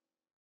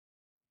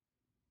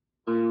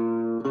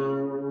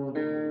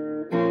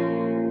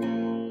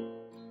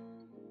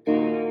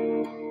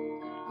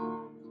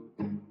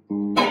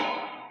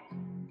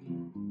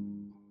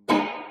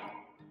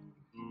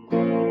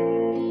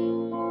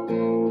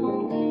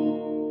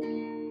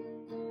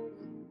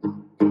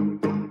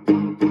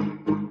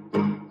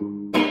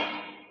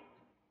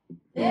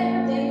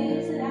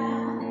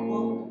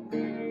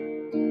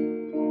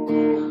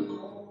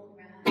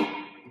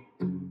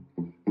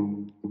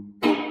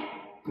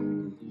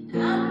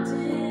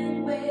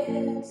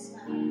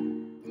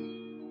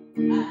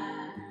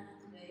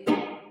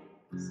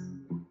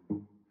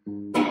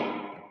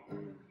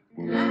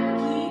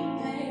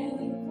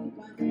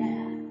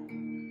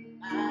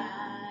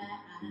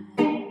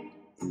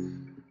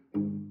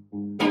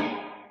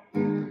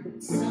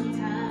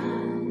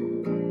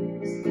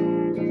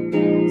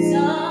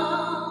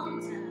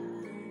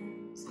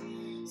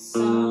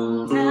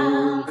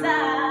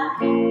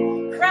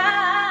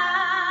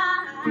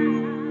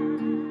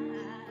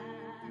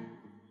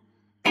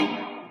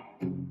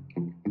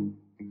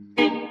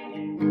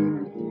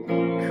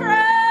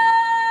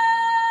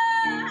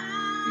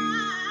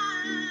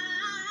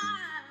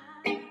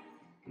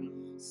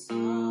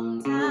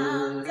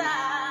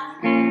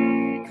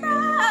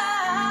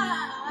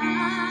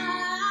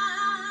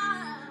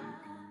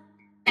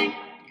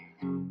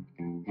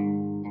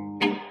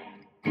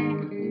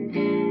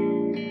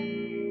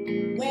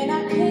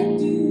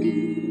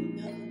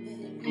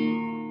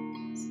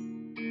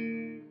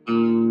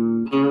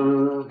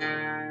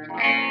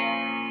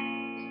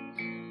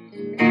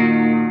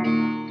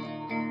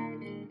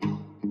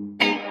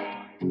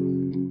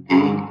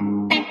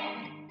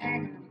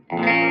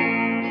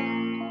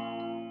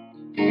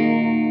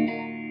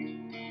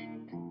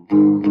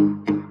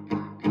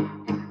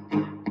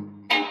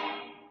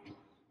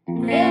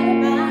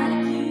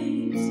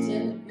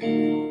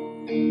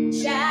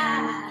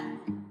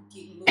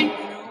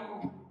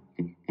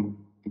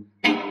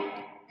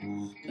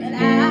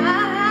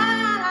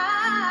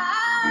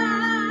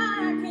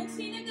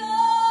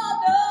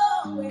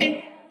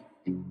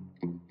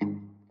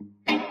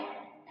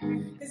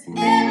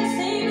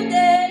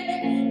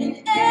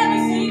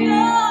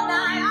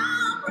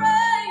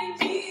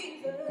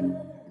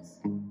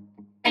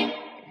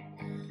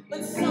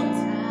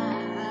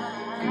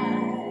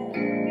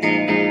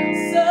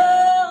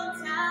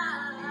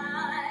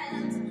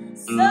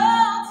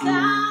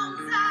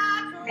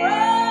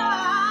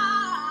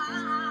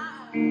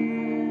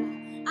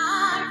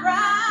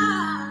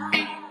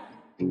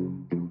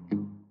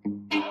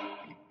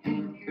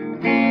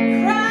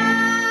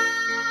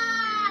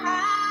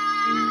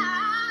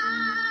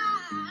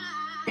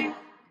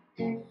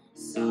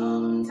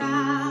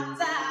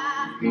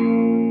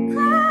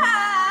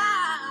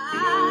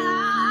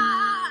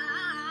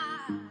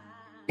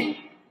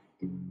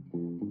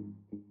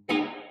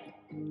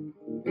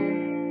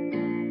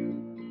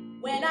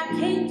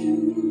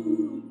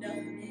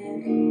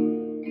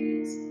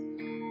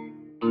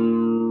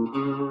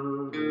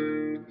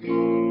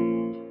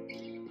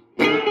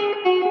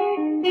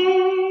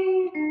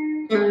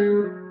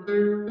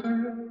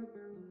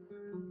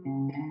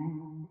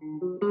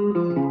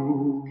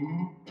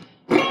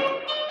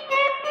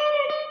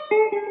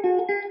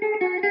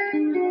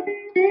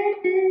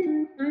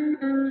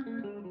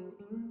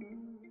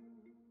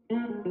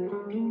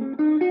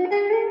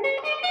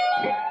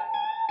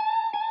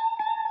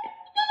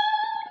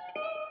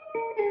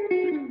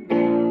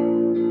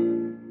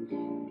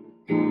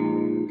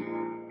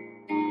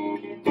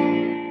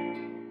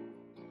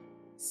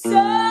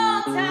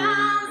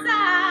 Sometimes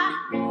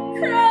I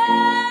cry.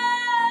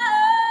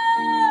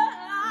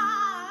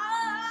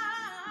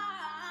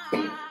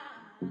 When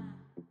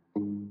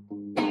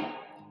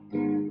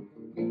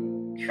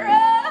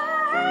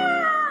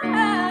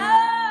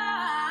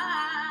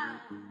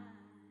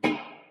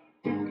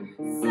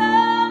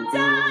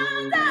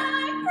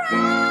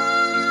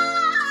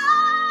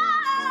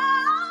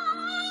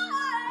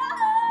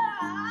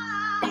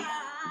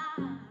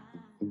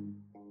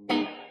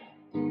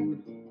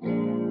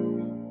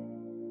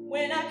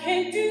I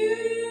can't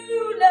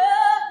do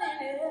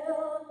nothing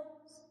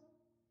else.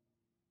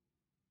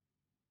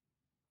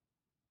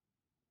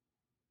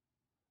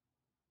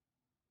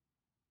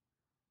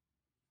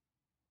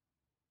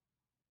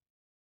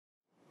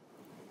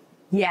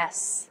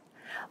 Yes,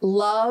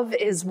 love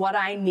is what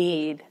I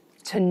need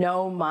to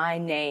know my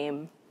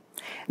name.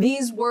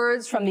 These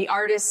words from the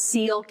artist's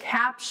seal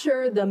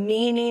capture the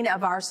meaning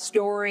of our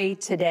story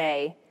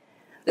today.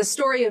 The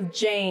story of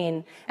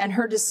Jane and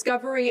her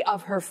discovery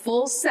of her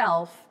full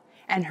self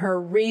and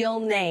her real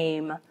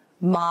name,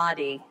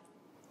 Maudie.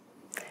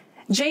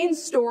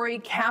 Jane's story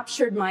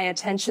captured my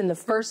attention the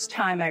first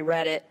time I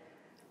read it.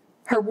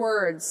 Her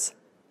words,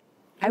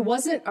 "I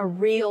wasn't a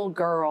real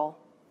girl.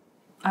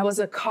 I was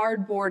a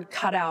cardboard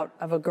cutout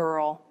of a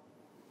girl."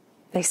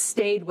 They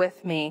stayed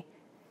with me.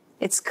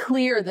 It's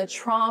clear the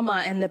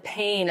trauma and the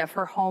pain of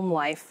her home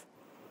life.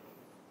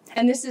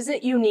 And this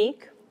isn't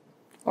unique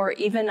or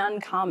even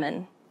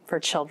uncommon for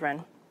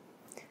children,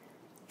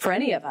 for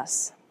any of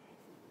us.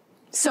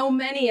 So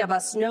many of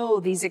us know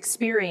these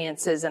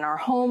experiences in our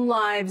home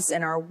lives,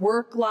 in our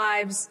work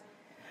lives,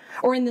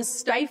 or in the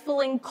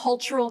stifling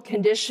cultural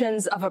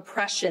conditions of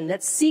oppression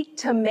that seek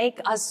to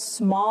make us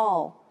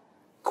small,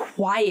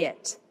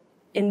 quiet,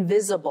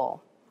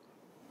 invisible.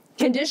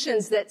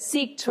 Conditions that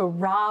seek to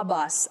rob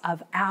us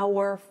of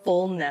our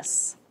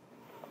fullness.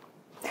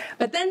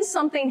 But then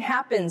something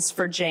happens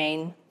for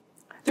Jane.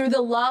 Through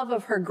the love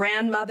of her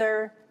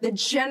grandmother, the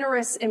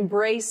generous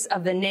embrace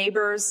of the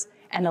neighbors,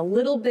 and a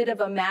little bit of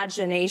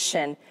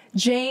imagination,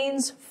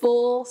 Jane's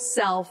full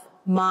self,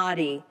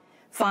 Maudie,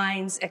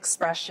 finds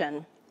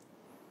expression.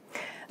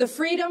 The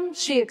freedom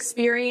she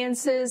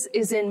experiences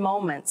is in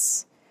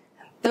moments.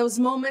 Those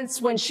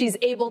moments when she's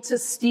able to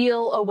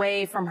steal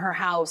away from her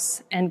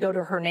house and go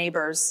to her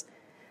neighbors.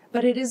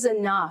 But it is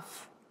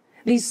enough.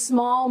 These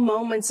small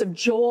moments of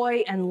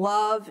joy and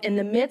love in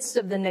the midst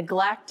of the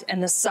neglect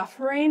and the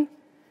suffering,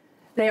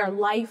 they are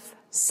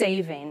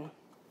life-saving.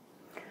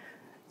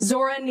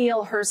 Zora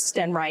Neale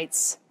Hurston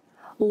writes,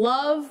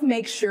 "Love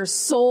makes your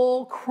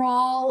soul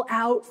crawl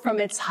out from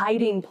its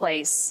hiding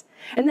place."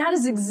 And that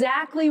is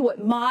exactly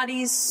what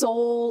Maudie's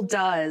soul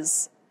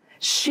does.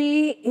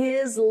 She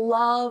is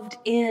loved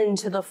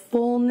into the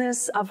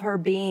fullness of her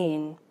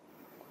being.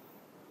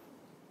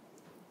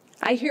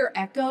 I hear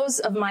echoes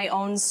of my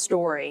own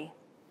story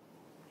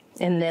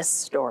in this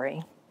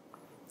story.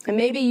 And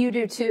maybe you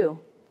do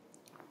too.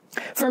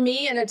 For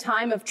me, in a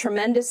time of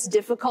tremendous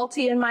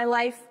difficulty in my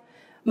life,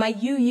 my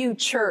UU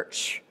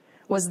church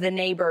was the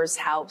neighbor's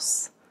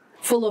house,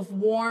 full of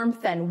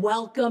warmth and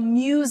welcome,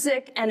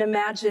 music and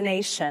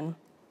imagination.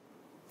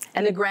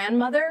 And the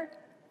grandmother,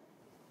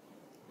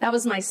 that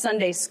was my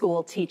Sunday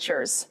school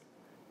teachers,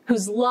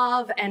 whose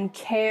love and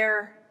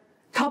care,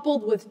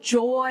 coupled with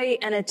joy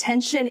and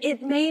attention,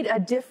 it made a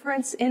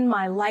difference in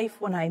my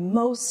life when I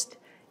most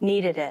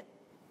needed it.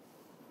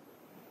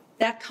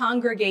 That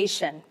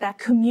congregation, that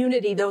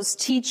community, those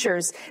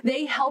teachers,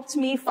 they helped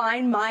me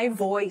find my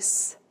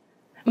voice,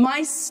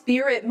 my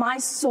spirit, my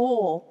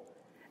soul.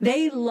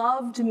 They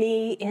loved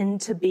me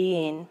into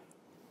being.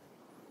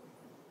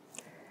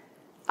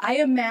 I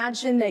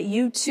imagine that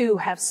you too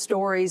have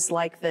stories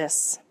like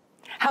this.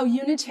 How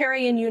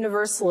Unitarian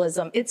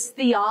Universalism, its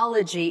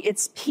theology,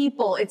 its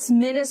people, its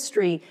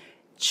ministry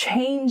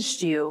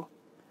changed you,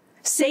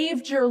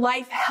 saved your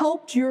life,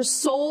 helped your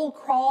soul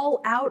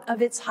crawl out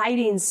of its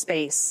hiding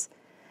space.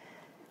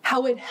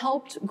 How it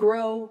helped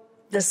grow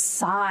the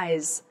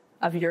size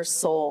of your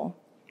soul.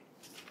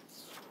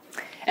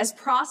 As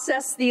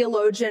process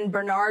theologian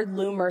Bernard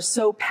Loomer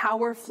so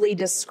powerfully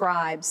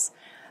describes,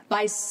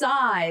 by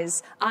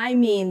size, I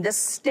mean the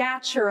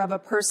stature of a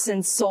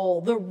person's soul,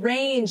 the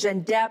range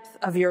and depth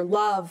of your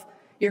love,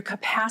 your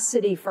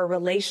capacity for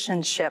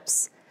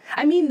relationships.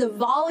 I mean the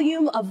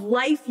volume of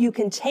life you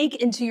can take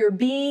into your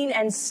being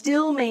and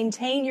still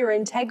maintain your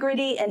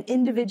integrity and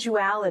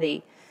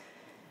individuality.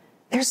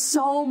 There's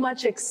so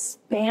much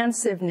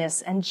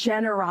expansiveness and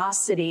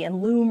generosity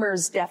in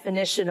Loomer's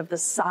definition of the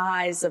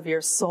size of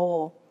your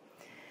soul.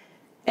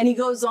 And he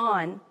goes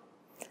on.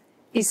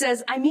 He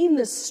says, I mean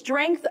the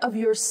strength of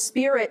your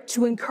spirit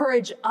to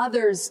encourage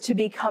others to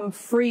become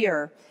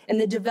freer in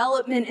the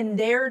development in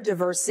their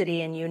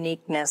diversity and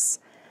uniqueness.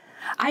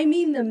 I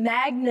mean the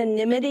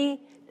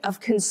magnanimity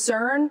of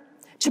concern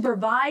to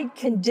provide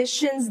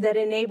conditions that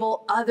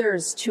enable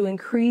others to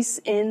increase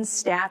in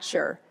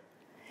stature.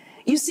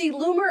 You see,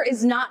 Loomer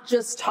is not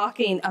just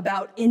talking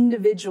about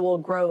individual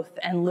growth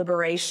and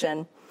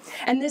liberation.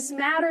 And this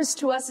matters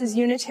to us as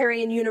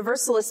Unitarian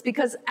Universalists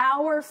because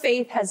our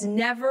faith has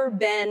never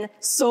been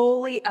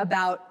solely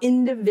about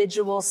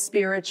individual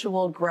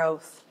spiritual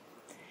growth.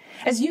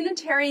 As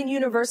Unitarian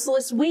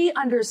Universalists, we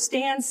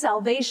understand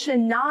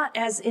salvation not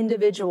as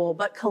individual,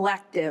 but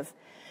collective.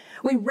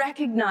 We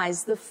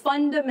recognize the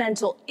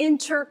fundamental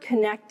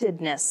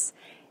interconnectedness,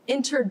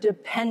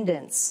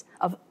 interdependence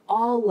of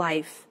all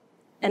life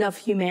and of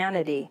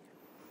humanity.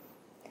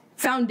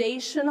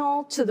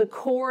 Foundational to the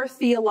core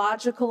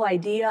theological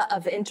idea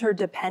of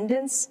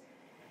interdependence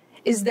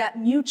is that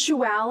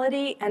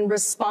mutuality and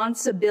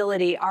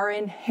responsibility are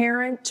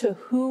inherent to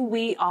who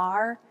we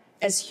are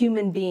as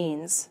human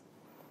beings.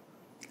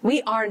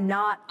 We are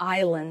not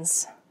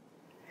islands.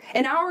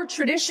 And our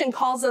tradition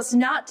calls us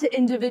not to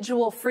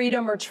individual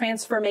freedom or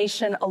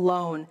transformation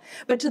alone,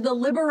 but to the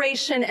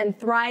liberation and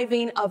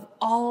thriving of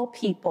all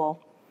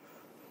people.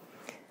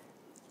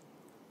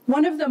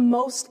 One of the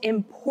most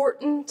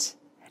important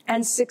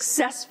and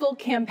successful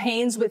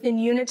campaigns within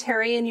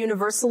Unitarian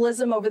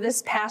Universalism over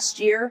this past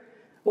year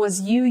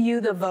was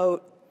UU the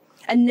Vote,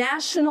 a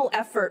national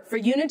effort for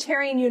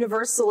Unitarian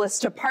Universalists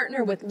to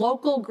partner with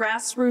local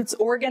grassroots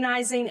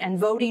organizing and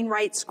voting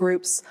rights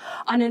groups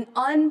on an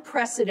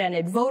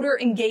unprecedented voter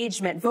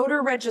engagement,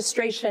 voter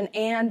registration,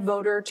 and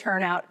voter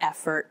turnout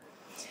effort.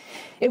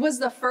 It was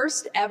the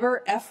first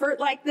ever effort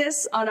like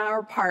this on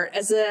our part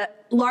as a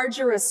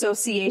larger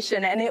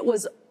association, and it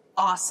was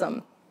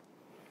awesome.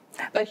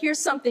 But here's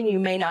something you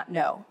may not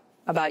know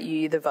about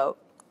UU the Vote.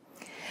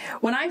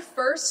 When I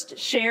first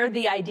shared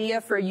the idea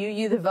for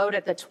UU the Vote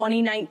at the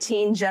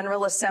 2019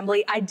 General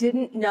Assembly, I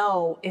didn't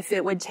know if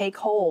it would take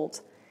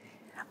hold.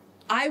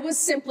 I was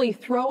simply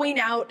throwing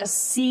out a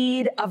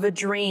seed of a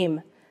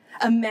dream,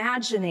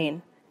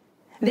 imagining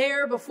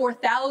there before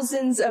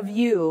thousands of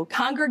you,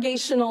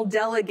 congregational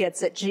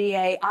delegates at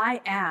GA,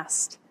 I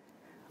asked,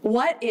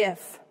 what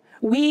if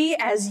we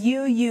as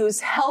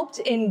UUs helped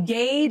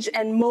engage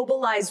and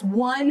mobilize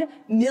 1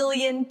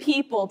 million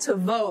people to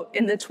vote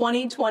in the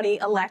 2020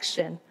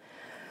 election?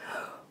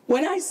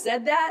 When I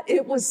said that,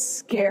 it was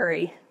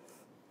scary.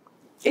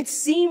 It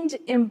seemed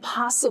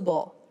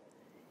impossible.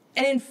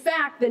 And in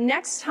fact, the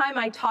next time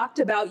I talked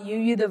about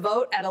UU the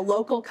Vote at a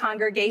local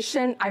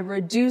congregation, I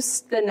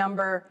reduced the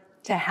number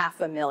to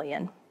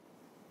 500,000.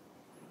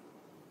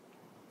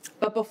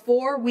 But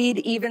before we'd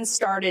even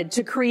started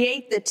to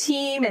create the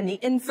team and the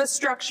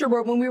infrastructure,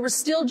 when we were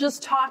still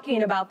just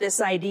talking about this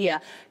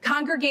idea,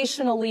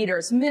 congregational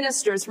leaders,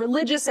 ministers,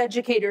 religious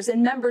educators,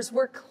 and members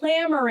were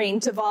clamoring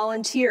to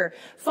volunteer.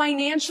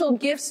 Financial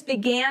gifts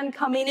began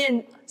coming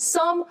in,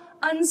 some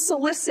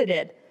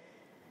unsolicited.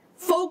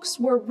 Folks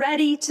were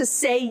ready to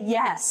say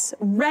yes,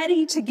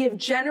 ready to give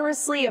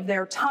generously of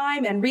their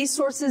time and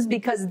resources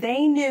because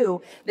they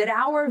knew that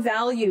our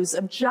values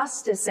of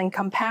justice and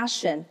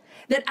compassion,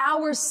 that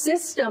our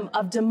system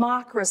of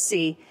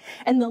democracy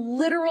and the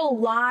literal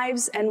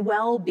lives and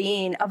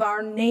well-being of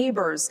our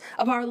neighbors,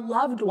 of our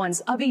loved ones,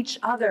 of each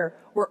other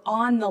were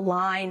on the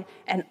line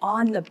and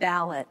on the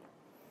ballot.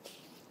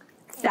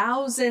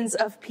 Thousands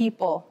of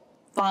people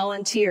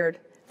volunteered.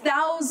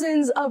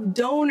 Thousands of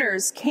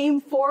donors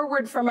came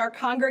forward from our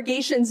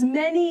congregations,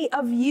 many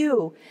of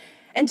you.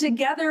 And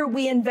together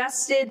we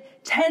invested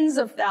tens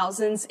of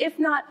thousands, if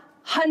not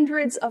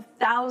hundreds of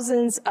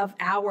thousands of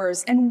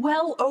hours and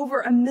well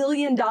over $1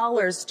 million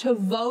to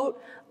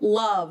vote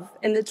love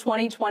in the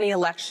 2020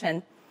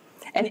 election.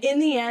 And in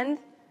the end,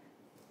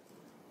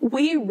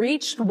 we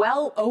reached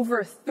well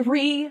over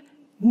 3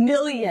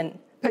 million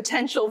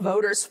potential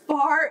voters,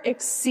 far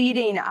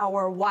exceeding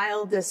our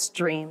wildest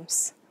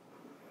dreams.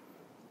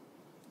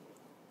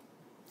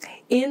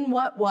 In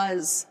what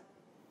was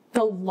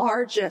the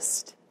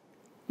largest,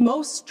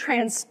 most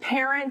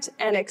transparent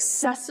and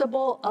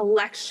accessible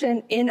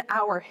election in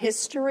our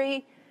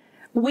history,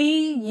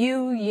 we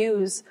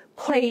UUs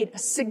played a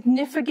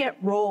significant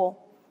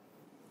role.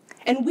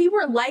 And we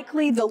were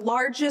likely the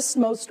largest,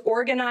 most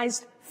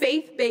organized,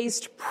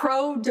 faith-based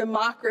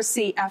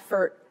pro-democracy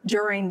effort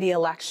during the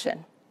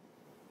election.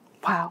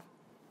 Wow.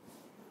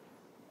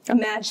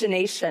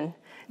 Imagination,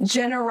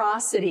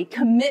 generosity,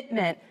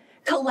 commitment,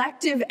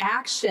 collective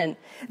action.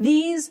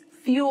 These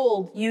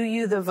fueled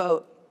UU the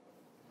Vote.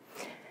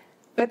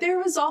 But there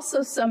was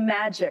also some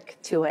magic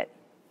to it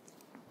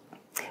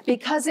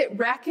because it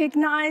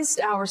recognized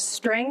our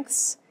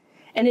strengths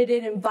and it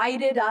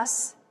invited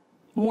us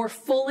more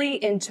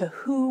fully into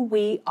who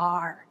we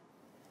are.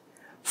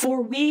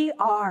 For we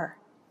are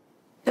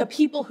the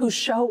people who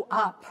show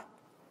up.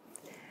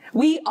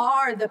 We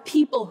are the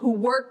people who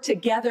work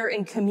together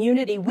in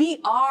community.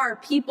 We are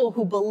people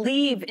who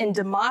believe in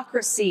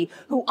democracy,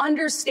 who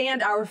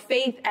understand our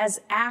faith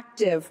as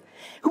active,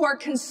 who are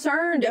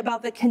concerned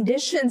about the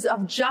conditions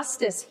of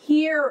justice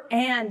here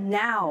and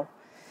now,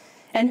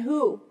 and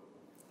who,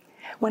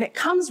 when it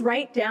comes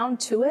right down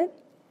to it,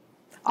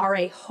 are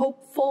a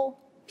hopeful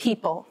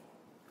people.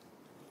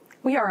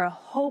 We are a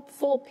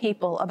hopeful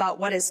people about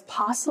what is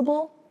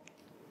possible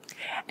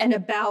and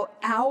about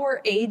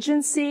our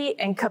agency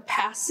and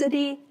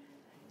capacity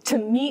to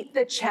meet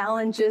the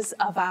challenges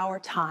of our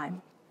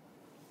time.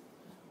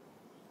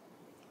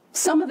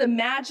 Some of the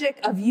magic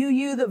of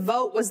UU the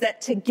vote was that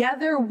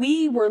together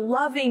we were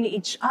loving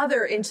each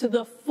other into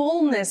the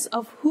fullness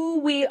of who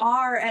we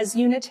are as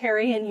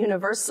Unitarian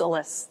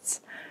Universalists.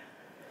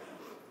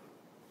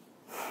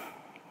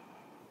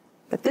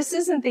 But this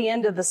isn't the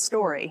end of the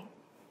story.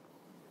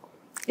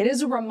 It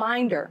is a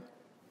reminder.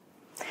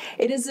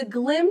 It is a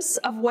glimpse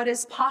of what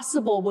is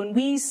possible when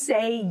we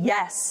say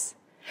yes.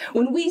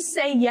 When we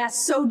say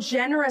yes so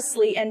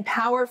generously and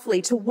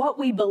powerfully to what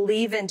we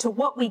believe in, to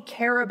what we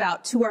care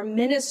about, to our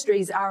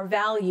ministries, our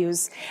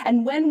values,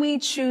 and when we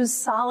choose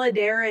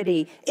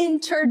solidarity,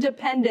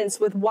 interdependence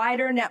with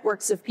wider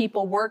networks of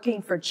people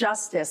working for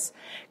justice,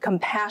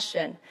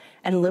 compassion,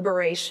 and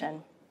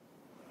liberation.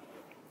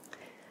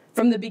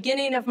 From the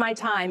beginning of my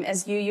time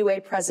as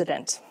UUA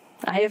president,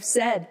 I have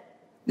said,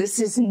 this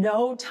is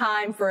no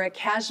time for a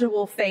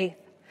casual faith.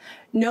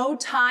 No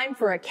time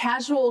for a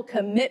casual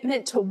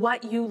commitment to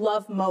what you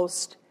love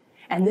most.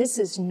 And this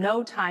is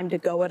no time to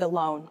go it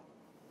alone.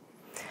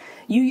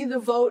 UU the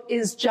Vote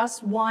is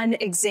just one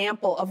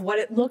example of what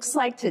it looks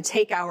like to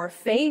take our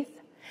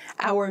faith,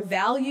 our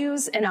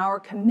values, and our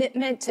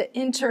commitment to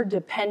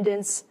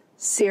interdependence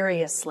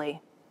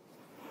seriously.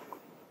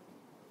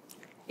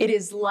 It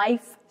is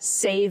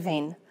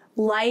life-saving,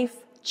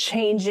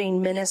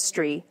 life-changing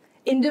ministry,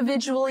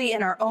 individually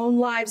in our own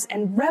lives,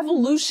 and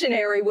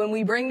revolutionary when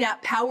we bring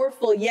that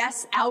powerful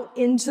yes out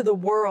into the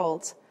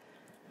world.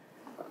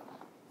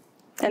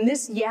 And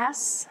this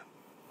yes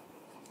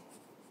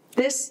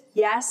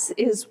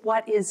is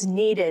what is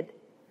needed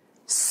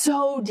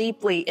so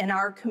deeply in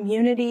our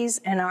communities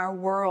and our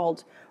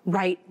world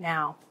right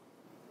now.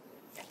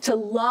 To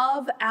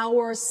love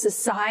our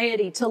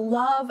society, to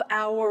love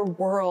our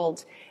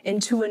world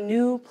into a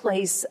new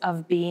place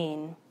of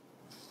being.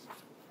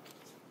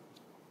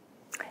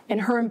 In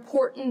her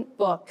important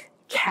book,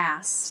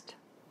 Caste,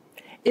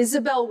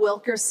 Isabel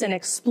Wilkerson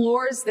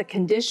explores the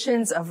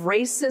conditions of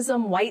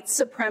racism, white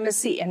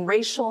supremacy, and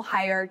racial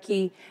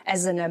hierarchy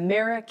as an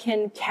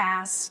American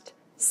caste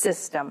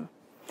system.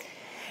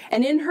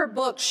 And in her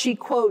book, she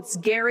quotes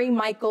Gary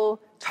Michael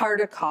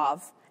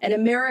Tartikoff, an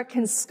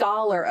American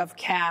scholar of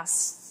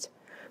castes,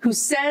 who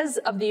says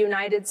of the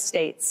United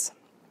States,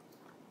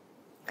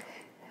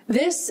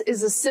 "This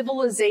is a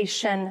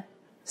civilization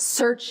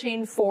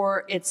searching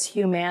for its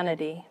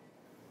humanity.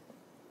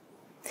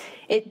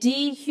 It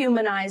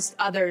dehumanized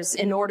others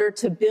in order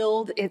to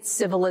build its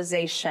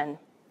civilization,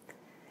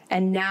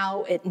 and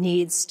now it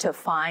needs to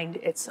find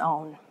its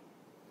own."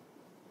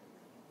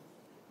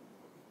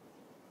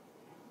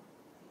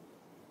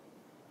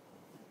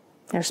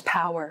 There's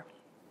power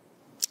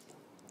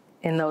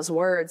in those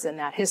words and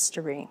that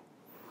history.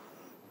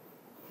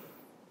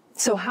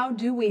 So how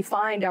do we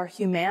find our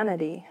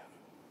humanity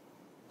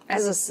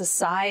as a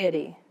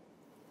society,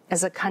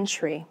 as a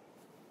country,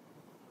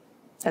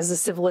 as a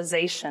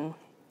civilization?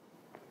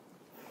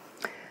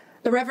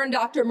 The Reverend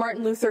Dr.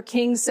 Martin Luther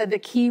King said the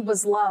key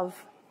was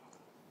love.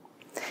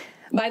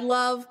 By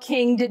love,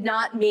 King did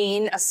not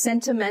mean a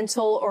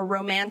sentimental or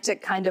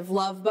romantic kind of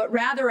love, but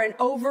rather an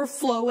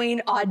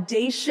overflowing,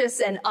 audacious,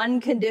 and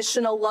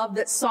unconditional love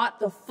that sought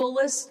the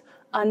fullest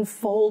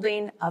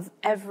unfolding of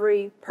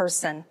every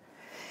person.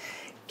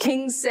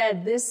 King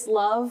said this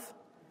love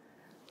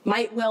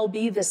might well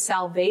be the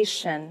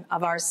salvation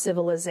of our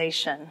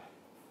civilization.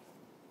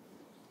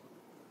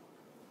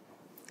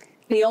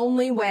 The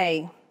only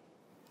way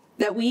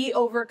that we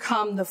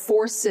overcome the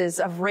forces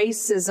of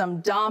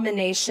racism,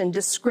 domination,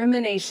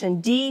 discrimination,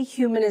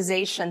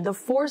 dehumanization, the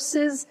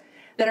forces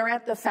that are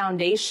at the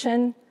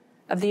foundation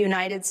of the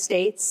United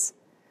States,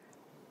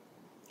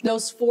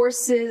 those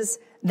forces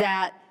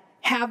that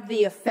have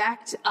the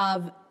effect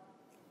of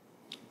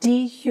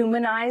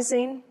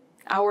dehumanizing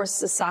our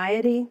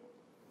society,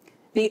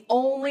 the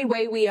only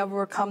way we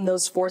overcome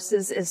those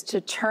forces is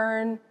to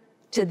turn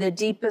to the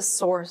deepest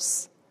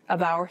source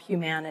of our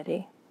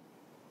humanity.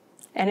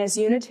 And as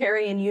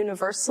Unitarian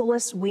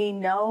Universalists, we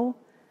know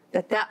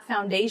that that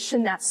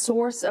foundation, that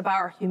source of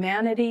our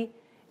humanity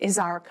is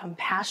our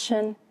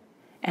compassion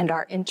and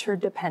our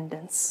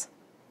interdependence,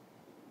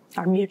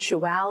 our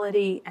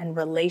mutuality and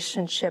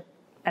relationship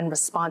and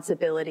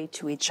responsibility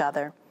to each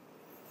other.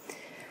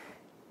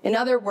 In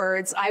other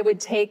words, I would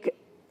take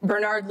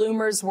Bernard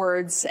Loomer's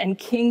words and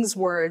King's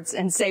words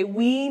and say,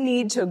 we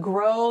need to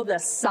grow the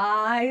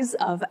size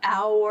of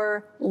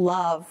our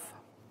love.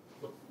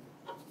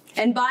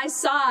 And by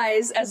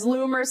size, as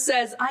Loomer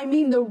says, I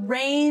mean the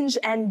range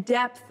and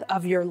depth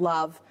of your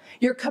love,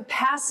 your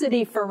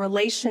capacity for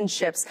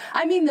relationships.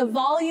 I mean the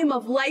volume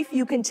of life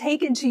you can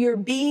take into your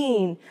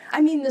being.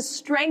 I mean the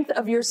strength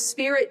of your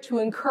spirit to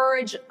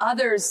encourage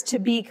others to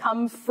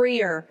become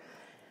freer,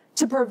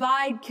 to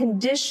provide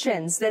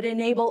conditions that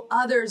enable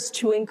others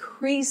to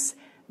increase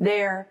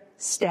their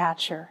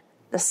stature,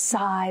 the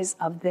size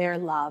of their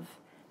love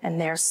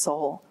and their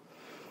soul.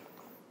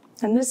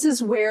 And this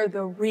is where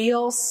the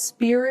real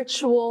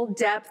spiritual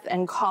depth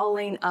and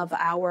calling of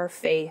our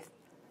faith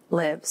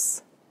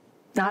lives,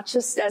 not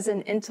just as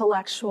an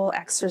intellectual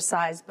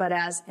exercise, but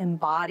as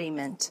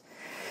embodiment.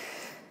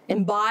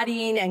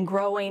 embodying and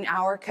growing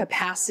our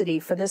capacity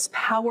for this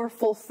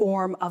powerful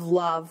form of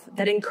love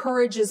that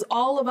encourages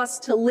all of us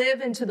to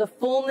live into the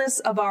fullness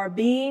of our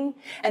being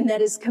and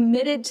that is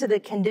committed to the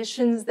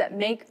conditions that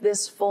make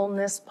this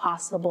fullness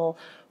possible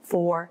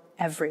for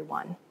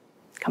everyone.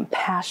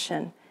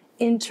 Compassion,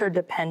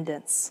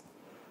 interdependence.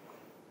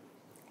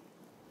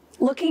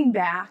 Looking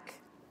back,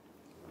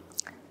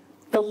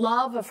 the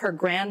love of her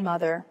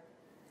grandmother,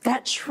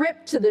 that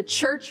trip to the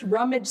church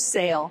rummage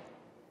sale,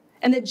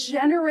 and the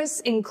generous,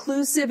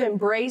 inclusive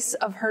embrace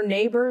of her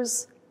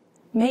neighbors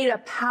made a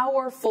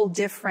powerful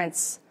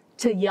difference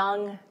to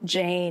young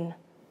Jane,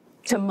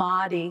 to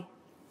Maudie.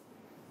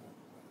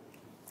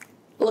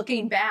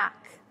 Looking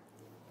back,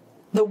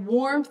 the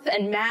warmth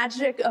and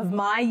magic of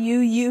my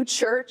UU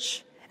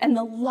church and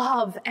the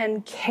love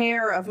and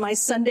care of my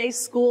Sunday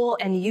school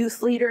and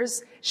youth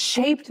leaders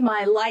shaped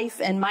my life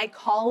and my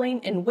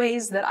calling in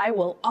ways that I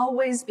will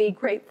always be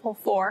grateful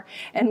for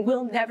and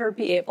will never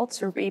be able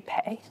to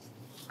repay.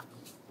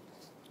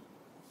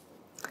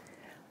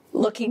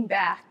 Looking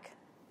back,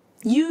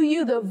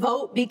 UU the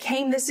Vote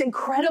became this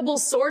incredible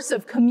source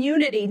of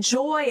community,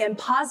 joy, and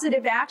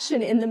positive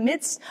action in the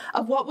midst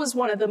of what was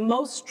one of the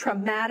most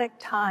traumatic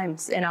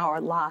times in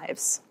our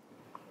lives.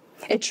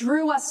 It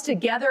drew us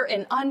together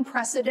in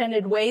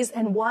unprecedented ways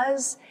and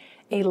was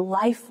a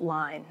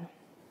lifeline.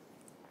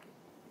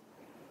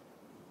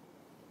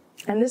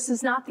 And this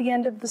is not the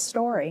end of the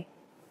story.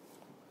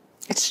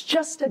 It's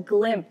just a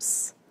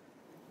glimpse,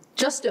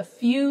 just a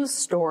few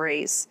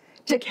stories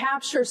to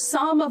capture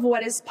some of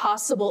what is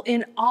possible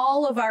in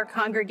all of our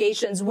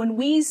congregations when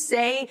we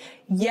say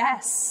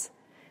yes.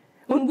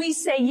 When we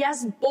say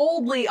yes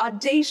boldly,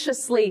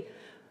 audaciously,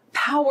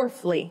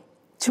 powerfully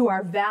to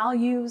our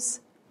values,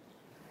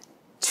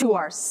 to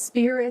our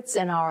spirits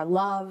and our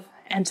love,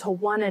 and to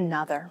one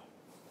another.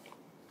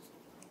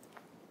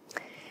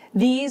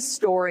 These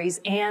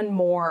stories and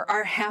more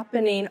are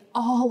happening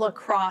all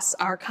across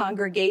our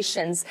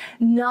congregations.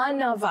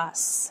 None of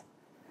us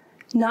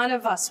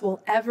will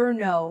ever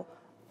know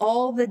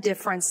all the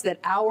difference that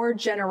our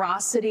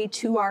generosity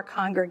to our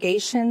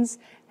congregations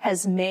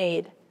has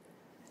made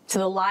to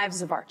the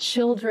lives of our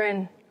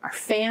children, our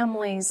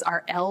families,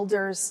 our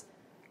elders,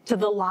 to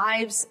the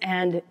lives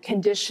and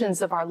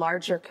conditions of our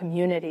larger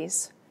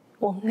communities.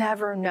 We'll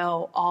never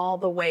know all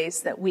the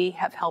ways that we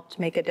have helped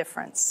make a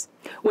difference.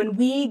 When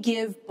we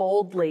give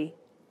boldly,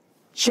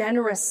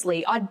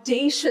 generously,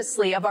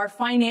 audaciously of our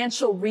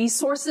financial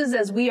resources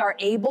as we are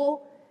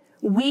able,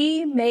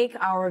 we make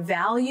our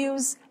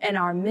values and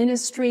our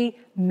ministry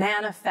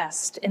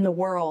manifest in the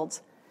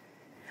world.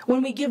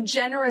 When we give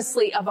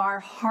generously of our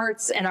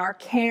hearts and our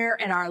care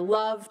and our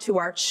love to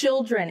our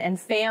children and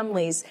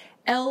families,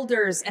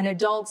 elders and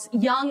adults,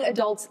 young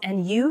adults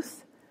and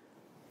youth,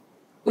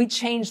 we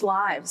change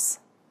lives.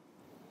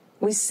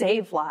 We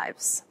save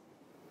lives.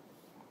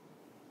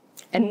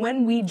 And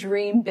when we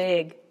dream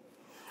big,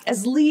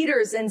 as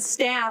leaders and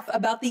staff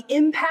about the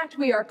impact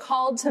we are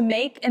called to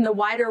make in the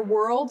wider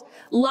world,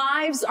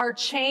 lives are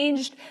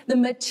changed. The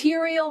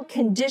material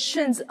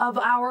conditions of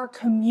our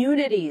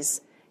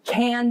communities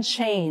can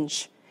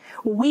change.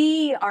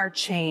 We are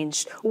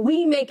changed.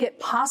 We make it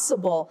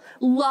possible,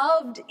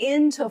 loved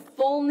into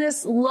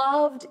fullness,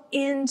 loved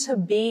into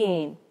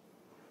being.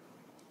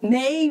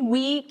 May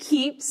we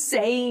keep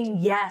saying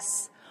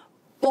yes,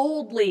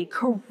 boldly,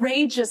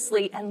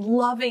 courageously, and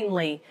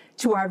lovingly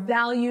to our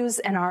values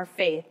and our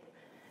faith.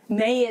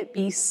 May it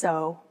be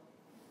so.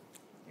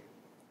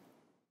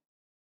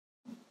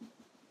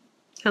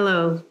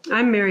 Hello,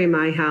 I'm Mary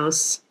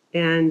Myhouse,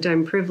 and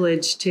I'm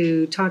privileged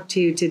to talk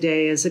to you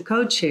today as a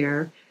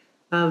co-chair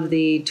of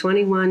the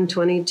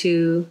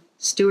 21-22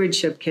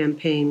 Stewardship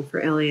Campaign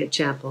for Eliot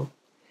Chapel.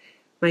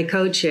 My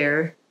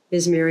co-chair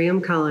is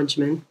Miriam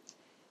Collegeman,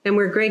 and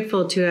we're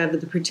grateful to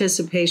have the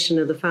participation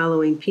of the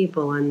following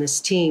people on this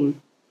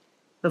team.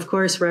 Of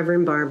course,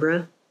 Reverend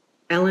Barbara,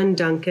 Ellen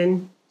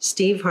Duncan,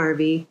 Steve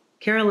Harvey,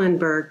 Carolyn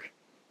Burke,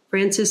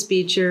 Francis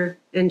Beecher,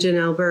 and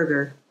Janelle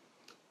Berger.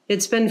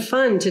 It's been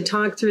fun to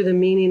talk through the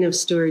meaning of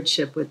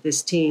stewardship with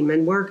this team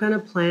and work on a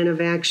plan of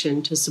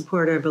action to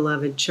support our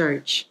beloved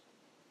church.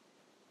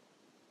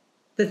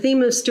 The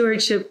theme of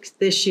stewardship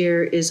this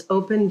year is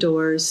open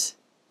doors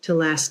to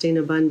lasting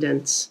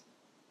abundance,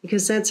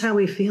 because that's how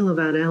we feel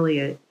about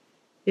Eliot.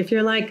 If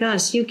you're like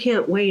us, you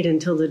can't wait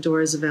until the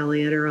doors of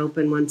Eliot are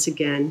open once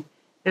again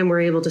and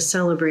we're able to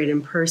celebrate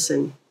in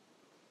person.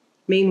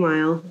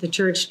 Meanwhile, the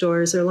church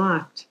doors are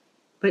locked,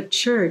 but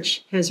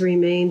church has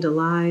remained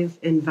alive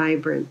and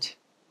vibrant.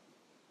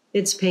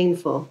 It's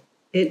painful.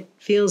 It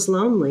feels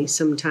lonely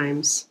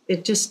sometimes.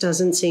 It just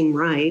doesn't seem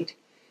right.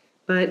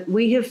 But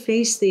we have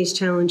faced these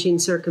challenging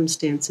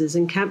circumstances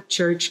and kept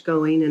church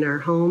going in our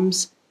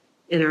homes,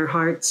 in our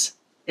hearts,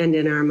 and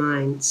in our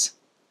minds.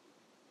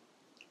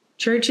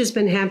 Church has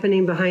been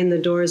happening behind the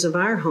doors of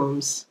our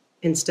homes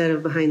instead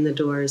of behind the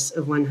doors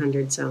of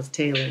 100 South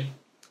Taylor.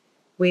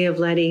 We have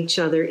let each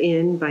other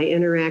in by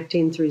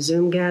interacting through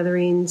Zoom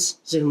gatherings,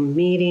 Zoom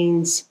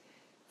meetings,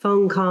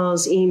 phone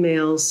calls,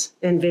 emails,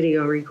 and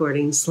video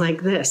recordings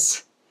like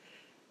this.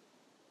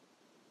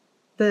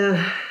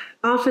 The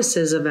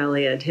offices of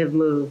Eliot have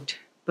moved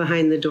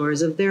behind the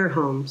doors of their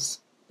homes,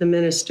 the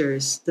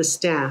ministers, the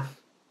staff,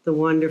 the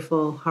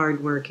wonderful,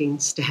 hardworking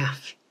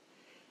staff.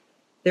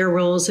 Their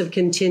roles have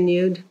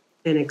continued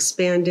and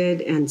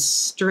expanded and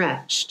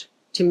stretched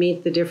to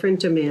meet the different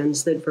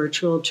demands that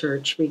virtual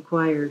church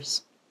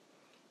requires.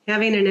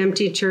 Having an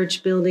empty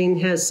church building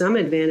has some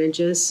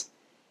advantages.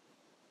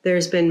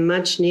 There's been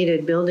much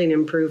needed building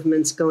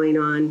improvements going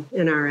on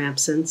in our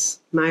absence.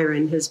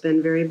 Myron has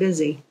been very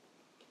busy.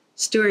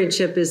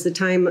 Stewardship is the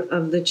time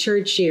of the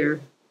church year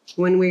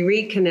when we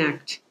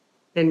reconnect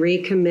and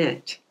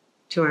recommit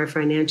to our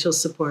financial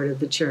support of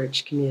the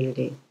church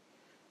community.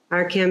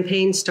 Our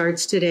campaign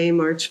starts today,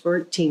 March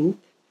 14th,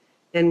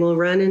 and will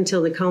run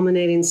until the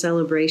culminating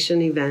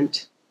celebration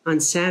event on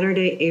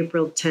Saturday,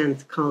 April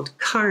 10th, called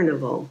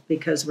Carnival,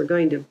 because we're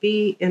going to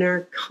be in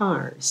our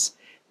cars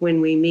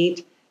when we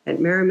meet at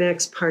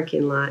Merrimack's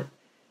parking lot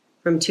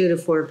from 2 to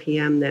 4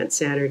 p.m. that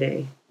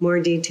Saturday. More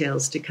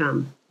details to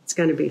come. It's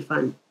going to be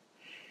fun.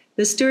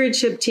 The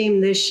stewardship team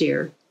this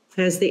year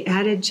has the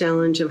added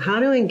challenge of how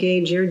to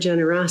engage your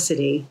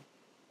generosity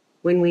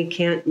when we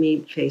can't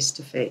meet face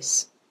to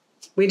face.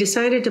 We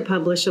decided to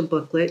publish a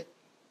booklet,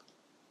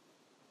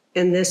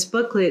 and this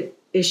booklet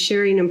is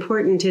sharing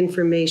important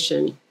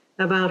information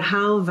about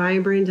how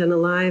vibrant and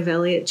alive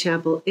Eliot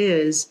Chapel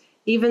is,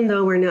 even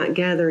though we're not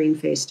gathering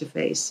face to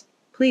face.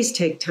 Please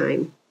take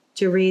time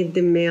to read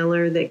the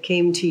mailer that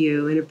came to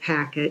you in a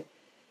packet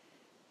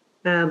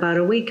about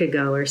a week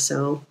ago or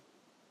so.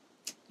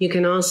 You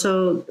can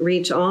also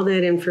reach all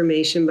that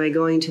information by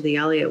going to the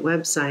Eliot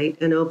website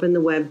and open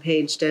the web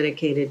page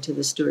dedicated to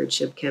the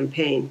stewardship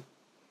campaign.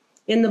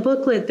 In the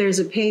booklet, there's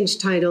a page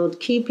titled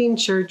Keeping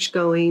Church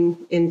Going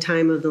in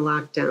Time of the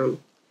Lockdown.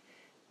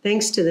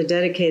 Thanks to the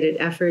dedicated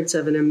efforts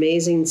of an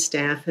amazing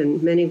staff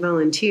and many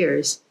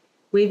volunteers,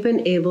 we've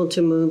been able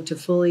to move to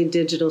fully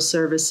digital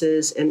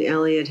services, and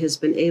Eliot has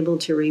been able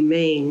to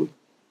remain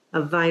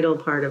a vital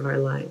part of our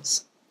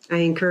lives. I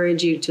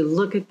encourage you to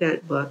look at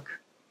that book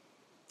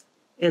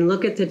and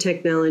look at the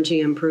technology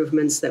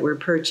improvements that were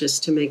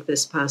purchased to make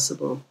this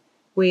possible.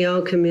 We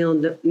owe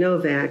Camille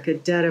Novak a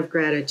debt of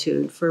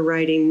gratitude for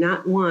writing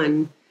not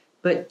one,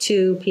 but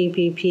 2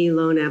 PPP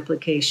loan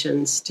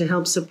applications to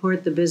help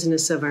support the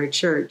business of our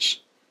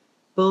church.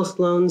 Both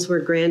loans were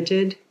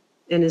granted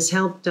and has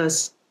helped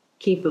us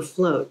keep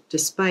afloat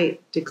despite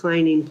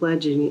declining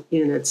pledging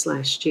units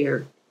last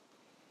year.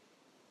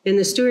 In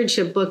the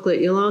stewardship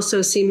booklet, you'll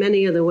also see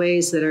many of the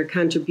ways that our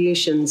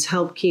contributions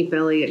help keep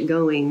Eliot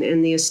going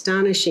and the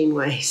astonishing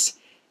ways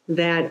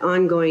that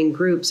ongoing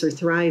groups are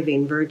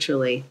thriving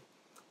virtually.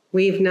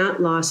 We've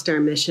not lost our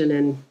mission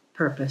and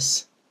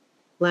purpose.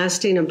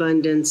 Lasting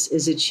abundance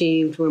is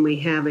achieved when we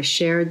have a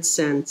shared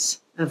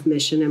sense of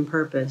mission and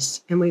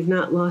purpose, and we've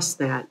not lost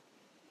that.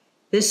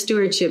 This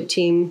stewardship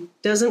team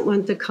doesn't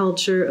want the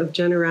culture of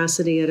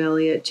generosity at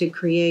Eliot to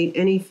create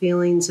any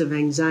feelings of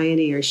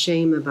anxiety or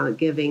shame about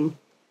giving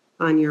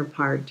on your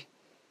part.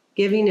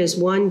 Giving is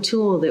one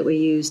tool that we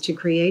use to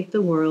create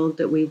the world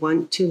that we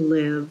want to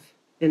live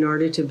in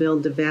order to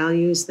build the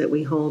values that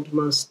we hold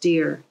most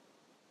dear.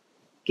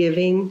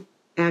 Giving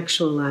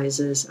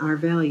actualizes our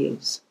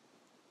values.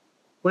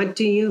 What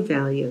do you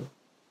value?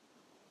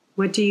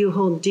 What do you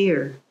hold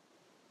dear?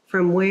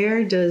 From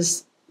where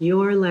does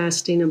your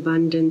lasting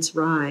abundance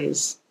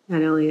rise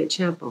at Eliot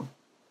Chapel?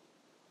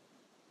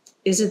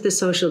 Is it the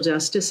social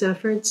justice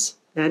efforts,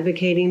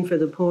 advocating for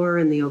the poor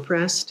and the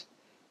oppressed,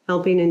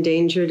 helping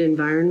endangered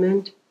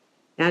environment,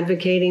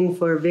 advocating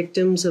for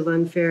victims of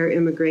unfair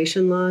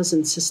immigration laws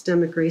and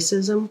systemic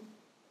racism?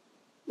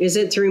 Is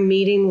it through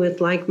meeting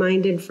with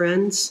like-minded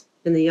friends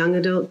in the young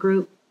adult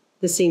group,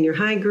 the senior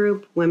high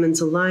group, Women's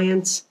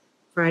Alliance,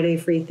 Friday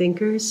Free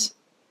Thinkers?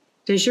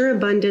 Does your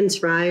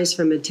abundance rise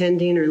from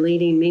attending or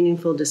leading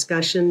meaningful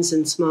discussions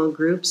in small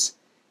groups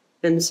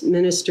and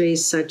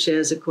ministries such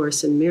as A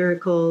Course in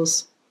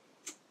Miracles,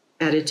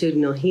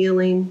 Attitudinal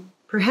Healing?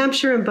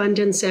 Perhaps your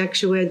abundance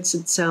actuates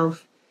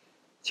itself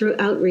through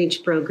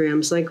outreach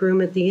programs like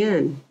Room at the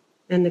Inn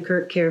and the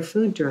Kirk Care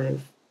Food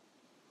Drive.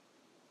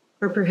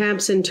 Or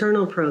perhaps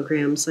internal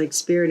programs like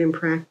Spirit and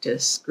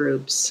Practice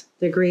groups,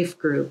 the Grief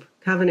Group,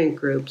 Covenant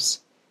groups.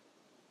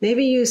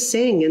 Maybe you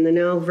sing in the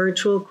now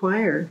virtual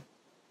choir,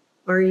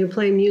 or you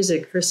play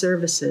music for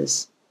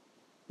services.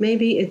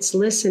 Maybe it's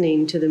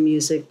listening to the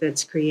music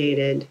that's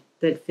created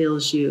that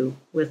fills you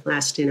with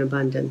lasting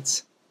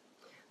abundance.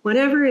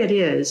 Whatever it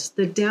is,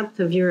 the depth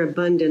of your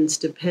abundance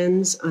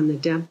depends on the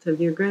depth of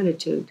your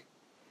gratitude.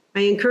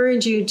 I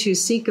encourage you to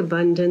seek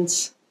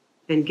abundance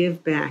and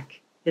give back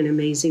in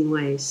amazing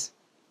ways.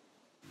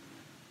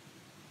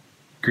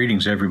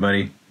 Greetings,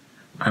 everybody.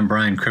 I'm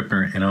Brian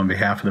Krippner, and on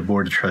behalf of the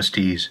Board of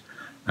Trustees,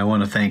 I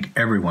want to thank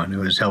everyone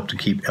who has helped to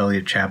keep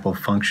Eliot Chapel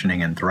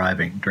functioning and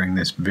thriving during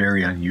this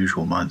very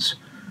unusual months.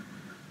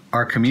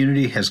 Our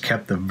community has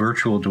kept the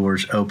virtual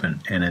doors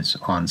open, and it's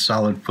on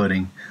solid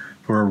footing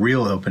for a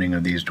real opening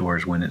of these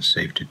doors when it's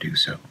safe to do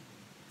so.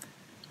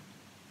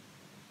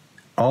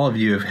 All of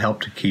you have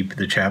helped to keep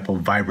the chapel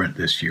vibrant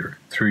this year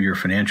through your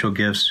financial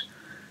gifts,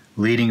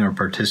 leading or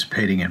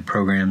participating in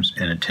programs,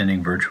 and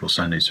attending virtual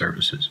Sunday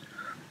services.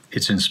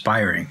 It's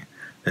inspiring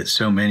that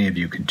so many of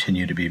you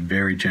continue to be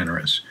very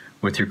generous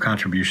with your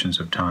contributions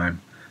of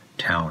time,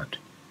 talent,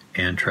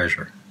 and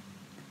treasure.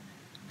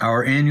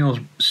 Our annual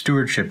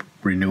stewardship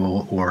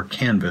renewal, or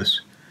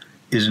canvass,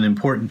 is an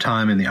important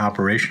time in the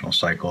operational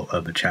cycle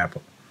of the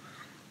chapel.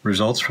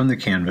 Results from the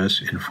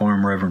canvass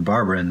inform Reverend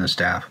Barbara and the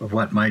staff of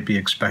what might be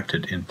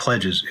expected in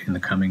pledges in the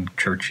coming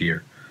church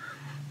year.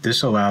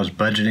 This allows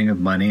budgeting of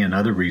money and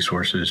other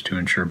resources to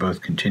ensure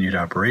both continued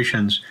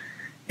operations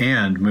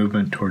and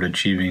movement toward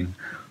achieving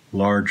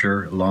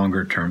larger,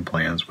 longer-term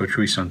plans, which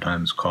we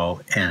sometimes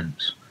call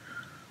ends.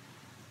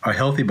 A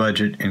healthy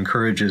budget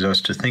encourages us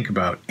to think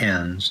about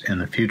ends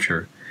and the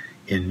future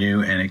in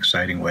new and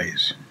exciting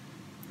ways.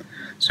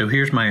 So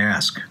here's my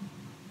ask.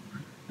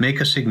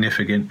 Make a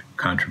significant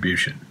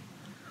contribution.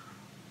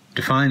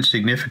 Define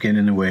significant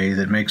in a way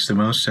that makes the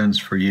most sense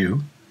for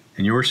you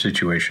and your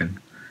situation,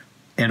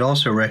 and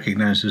also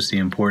recognizes the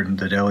importance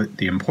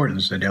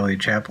that Eliot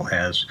Chapel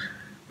has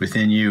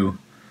within you,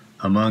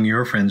 among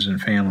your friends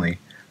and family,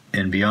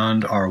 and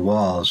beyond our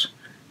walls,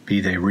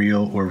 be they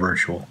real or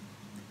virtual.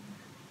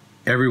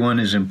 Everyone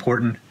is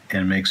important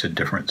and makes a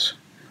difference.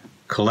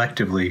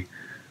 Collectively,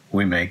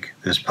 we make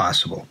this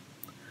possible.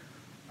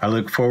 I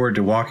look forward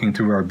to walking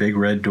through our big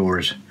red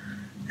doors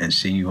and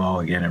seeing you all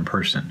again in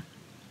person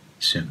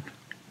soon.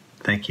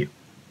 Thank you.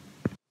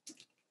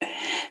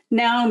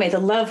 Now may the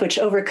love which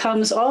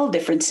overcomes all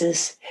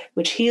differences,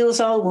 which heals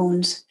all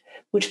wounds,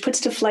 which puts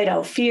to flight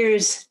all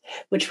fears,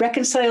 which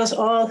reconciles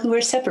all who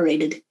are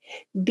separated,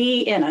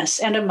 be in us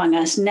and among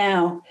us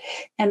now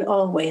and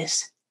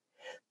always.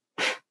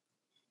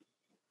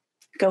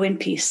 Go in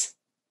peace.